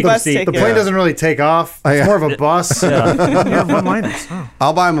You much can't is a take the bus seat. ticket? The plane doesn't really take off. It's yeah. more of a bus. Yeah. You have one-liners. Oh.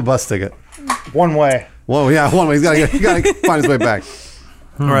 I'll buy him a bus ticket. One way. Whoa, yeah, one way. He's got to find his way back.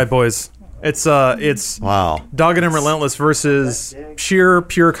 All right, boys. It's Wow. Dogged and Relentless versus sheer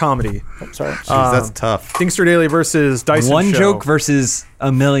pure comedy. Sorry. Jeez, that's tough. Dingster Daily versus Dyson One Show. joke versus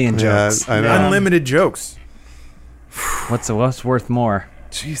a million Yeah, jokes. I know. Unlimited jokes. What's worth more?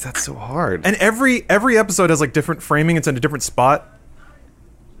 Jeez, that's so hard. And every episode has like different framing. It's in a different spot.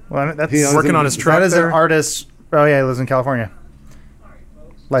 Well, that's He owns Working it. on his truck that is there. an artist. Oh yeah, he lives in California.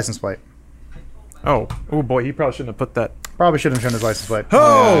 License plate. Oh boy, he probably shouldn't have put that. Probably shouldn't have shown his license plate.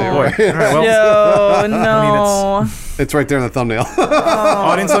 Oh boy. All right, well, No, no. It's right there in the thumbnail.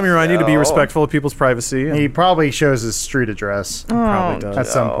 audience, let me remind you to be respectful of people's privacy. And He probably shows his street address probably does. at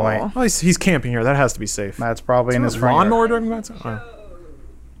some point. Oh, he's camping here. That has to be safe. That's probably in his front yard. Lawnmower driving by? Oh.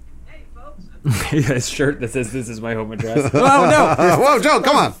 Hey, folks. His shirt that says "This is my home address." Oh no! Whoa, Joe,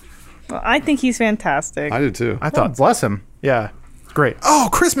 come on. Well, I think he's fantastic. I did too. I Oh, thought, bless him. yeah, it's great. Oh,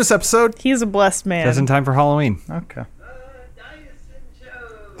 Christmas episode. He's a blessed man. Just in time for Halloween. Okay. Dyson Show.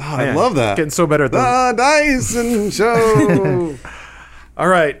 Oh, I Man, love that. Getting so better at that. The Dyson Show. All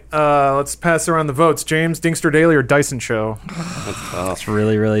right, let's pass around the votes. James, Dingster Daily or Dyson Show? It's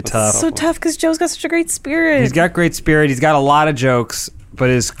really, really tough. so tough because Joe's got such a great spirit. He's got great spirit. He's got a lot of jokes, but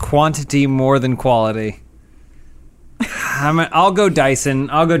his quantity more than quality. I'll go Dyson.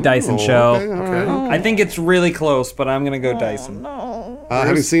 I'll go Dyson show. Okay, all right. I think it's really close, but I'm gonna go Dyson.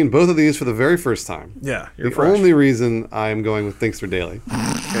 Having seen both of these for the very first time, Yeah, the you're fresh. only reason I'm going with Dinkster Daily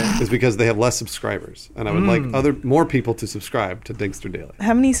is because they have less subscribers, and I would like more people to subscribe to Dinkster Daily.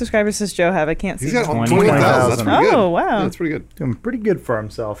 How many subscribers does Joe have? I can't see. He's got 20,000. 20,000. That's pretty good. Oh, wow. Yeah, that's pretty good. Doing pretty good for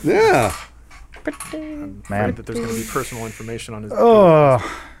himself. Yeah. Man. Right, that there's going to be personal information on his. Oh,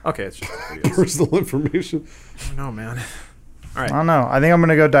 Okay, it's just videos. Personal information. No, man. I don't know. I think I'm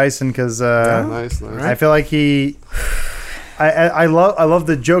gonna go Dyson because Nice. I feel like he. I love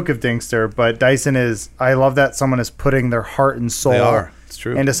the joke of Dinkster, but Dyson is. I love that someone is putting their heart and soul They are. It's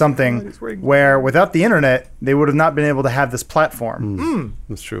true. into something where without the internet they would have not been able to have this platform.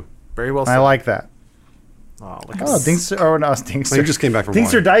 That's true. Very well I said. like that. Oh, look at Oh, Dinkster! Or no, Dinkster. He just came back from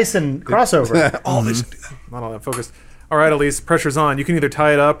Dinkster Hawaii. Dyson crossover. Oh, they should do that. not all that focused. All right, Elise, pressure's on. You can either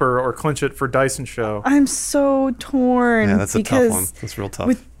tie it up or clinch it for Dyson show. I'm so torn. Yeah, that's a tough because one. That's real tough.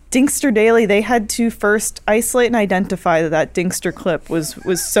 With Dinkster Daily, they had to first isolate and identify that Dinkster clip was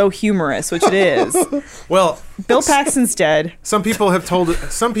so humorous, which it is. Well, Bill Paxton's dead. some people have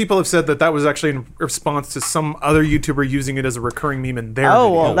said that was actually in response to some other YouTuber using it as a recurring meme in their Oh,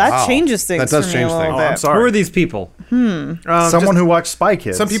 video. well, that wow. changes things. That does for me change a little things. Oh, I'm bit. sorry. Who are these people? Someone just- who watched Spy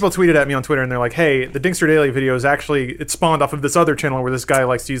Kids. Some people tweeted at me on Twitter and they're like, "Hey, the Dinkster Daily video is actually it spawned off of this other channel where this guy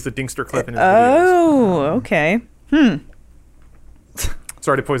likes to use the Dinkster clip in his videos." Oh, okay.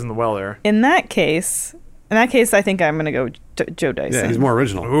 Sorry to poison the well there. In that case, I think I'm going to go Joe Dyson. Yeah, he's more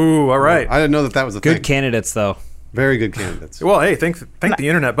original. Ooh, all right. I didn't know that was a Good thing. candidates, though. Very good candidates. Well, hey, thank the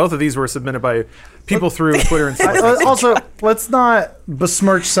internet. Both of these were submitted by people through Twitter and stuff. Also, let's not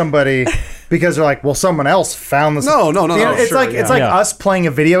besmirch somebody because they're like, well, someone else found this. No. It's sure, like yeah. it's like Yeah. us playing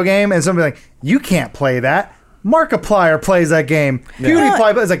a video game and somebody like, you can't play that. Markiplier plays that game.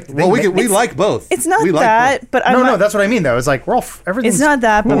 PewDiePie plays like. Well, we like both. It's not we like that, both. but I'm No, not, that's what I mean though. It's like we're all everything's it's not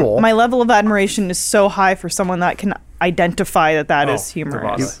that, cool. but my level of admiration is so high for someone that can identify that Oh, is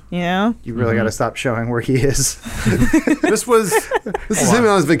humorous. Devada. You know? You really got to stop showing where he is. This was This is him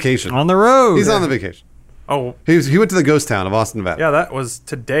on his vacation. On the road. He's on the vacation. oh He went to the ghost town of Austin, Nevada. yeah, that was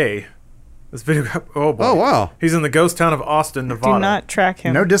today. This video. Oh boy. Oh, wow. He's in the ghost town of Austin, Nevada. Do not track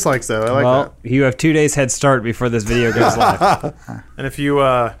him. No dislikes though. I like Well, you have 2 days head start before this video goes live. And if you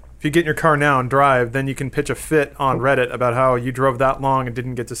get in your car now and drive, then you can pitch a fit on Reddit about how you drove that long and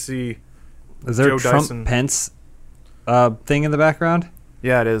didn't get to see. Is there Joe a Trump Dyson. Pence thing in the background?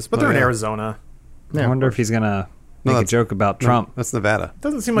 Yeah, it is. But they're in yeah. Arizona. I wonder if he's gonna make a that's- joke about Trump. That's Nevada.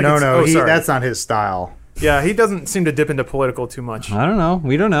 Doesn't seem that. like No, it's, no, sorry. that's not his style. Yeah, he doesn't seem to dip into political too much. I don't know.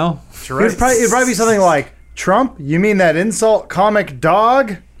 We don't know. You're right. It'd probably be something like Trump. You mean that insult comic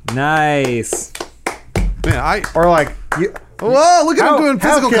dog? Nice. Man, Or like you. Whoa, look at him doing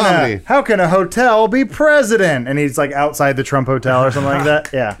physical comedy. How can a hotel be president? And he's like outside the Trump hotel or something like that.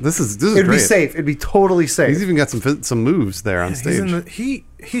 Yeah. This is It'd great. be safe. It'd be totally safe. He's even got some moves there on He's stage. in the,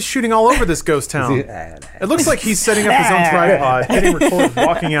 he's shooting all over this ghost town. It looks like he's setting up his own tripod, hitting record,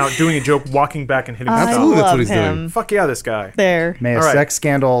 walking out, doing a joke, walking back and hitting the Absolutely, stop. that's what love he's him. doing. Fuck yeah, this guy. There. May a All right. sex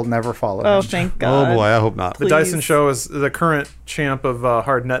scandal never follow Oh, him. thank God. Oh boy, I hope not. The Please. Dyson Show is the current champ of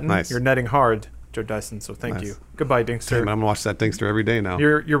hard netting. Nice. You're netting hard, Joe Dyson. So thank Nice. you. Goodbye, Dinkster. I'm gonna watch that Dinkster every day now.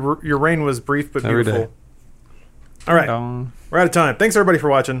 Your reign was brief but Every beautiful. day. All right, we're out of time. Thanks everybody for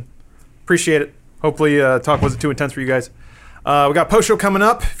watching. Appreciate it. Hopefully, talk wasn't too intense for you guys. We got post show coming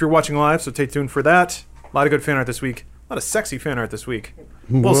up if you're watching live, so stay tuned for that. A lot of good fan art this week. A lot of sexy fan art this week.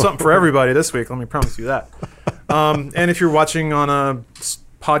 A little something for everybody this week. Let me promise you that. And if you're watching on a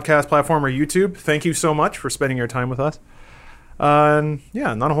podcast platform or YouTube, thank you so much for spending your time with us. And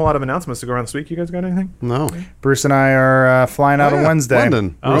yeah, not a whole lot of announcements to go around this week. You guys got anything? No. Bruce and I are flying out on Wednesday.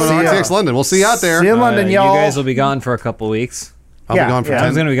 London. We're See going to ya. RTX London. We'll see you out there. See you in London, y'all. You guys will be gone for a couple weeks. I'll Yeah, be gone for yeah. 10.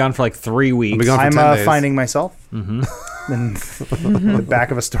 Tim's gonna be gone for like 3 weeks. I'll be gone for I'm 10 days. finding myself in the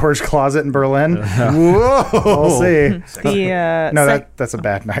back of a storage closet in Berlin. Whoa. We'll see. The, No, that's a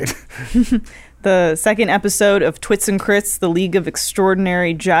bad night. the second episode of Twits and Crits, The League of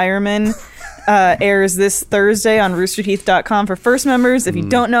Extraordinary Gyremen, airs this Thursday on roosterteeth.com for first members. If you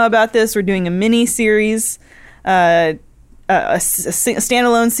don't know about this, we're doing a mini series, a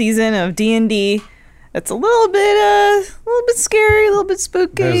standalone season of D&D. It's a little bit scary, a little bit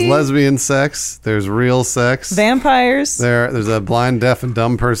spooky. There's lesbian sex. There's real sex. Vampires. There's a blind, deaf, and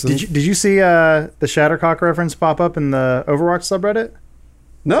dumb person. Did you see the Shattercock reference pop up in the Overwatch subreddit?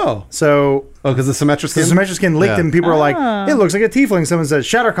 No. So Oh, because the Symmetra the skin? Symmetra skin leaked Yeah. and people are like, it looks like a tiefling. Someone says,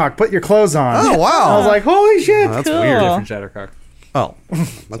 Shattercock, put your clothes on. Oh, wow. I was like, holy shit. Oh, that's Cool. weird. Different Shattercock. Oh.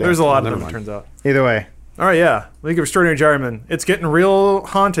 There's a lot of Never them, it mind. turns out. Either way, All right, yeah. League of Extraordinary Gentlemen. It's getting real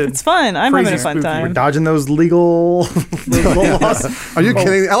haunted. It's fun. I'm Crazy having a fun spooky. time. We're dodging those legal laws. Are you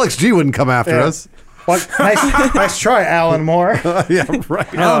kidding? Alex G wouldn't come after Yeah. us. What? Nice try, Alan Moore. Yeah,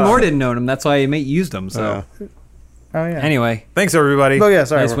 right. Alan Moore didn't own him. That's why he used them. So Oh yeah. anyway, Thanks, everybody. Oh yeah.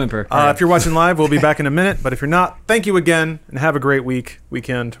 Sorry. nice whimper. If you're watching live, we'll be back in a minute. But if you're not, thank you again, and have a great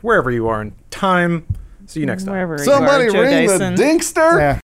weekend, wherever you are in time. See you next time. Wherever Somebody you are, Joe ring Dyson. the Dinkster. Yeah.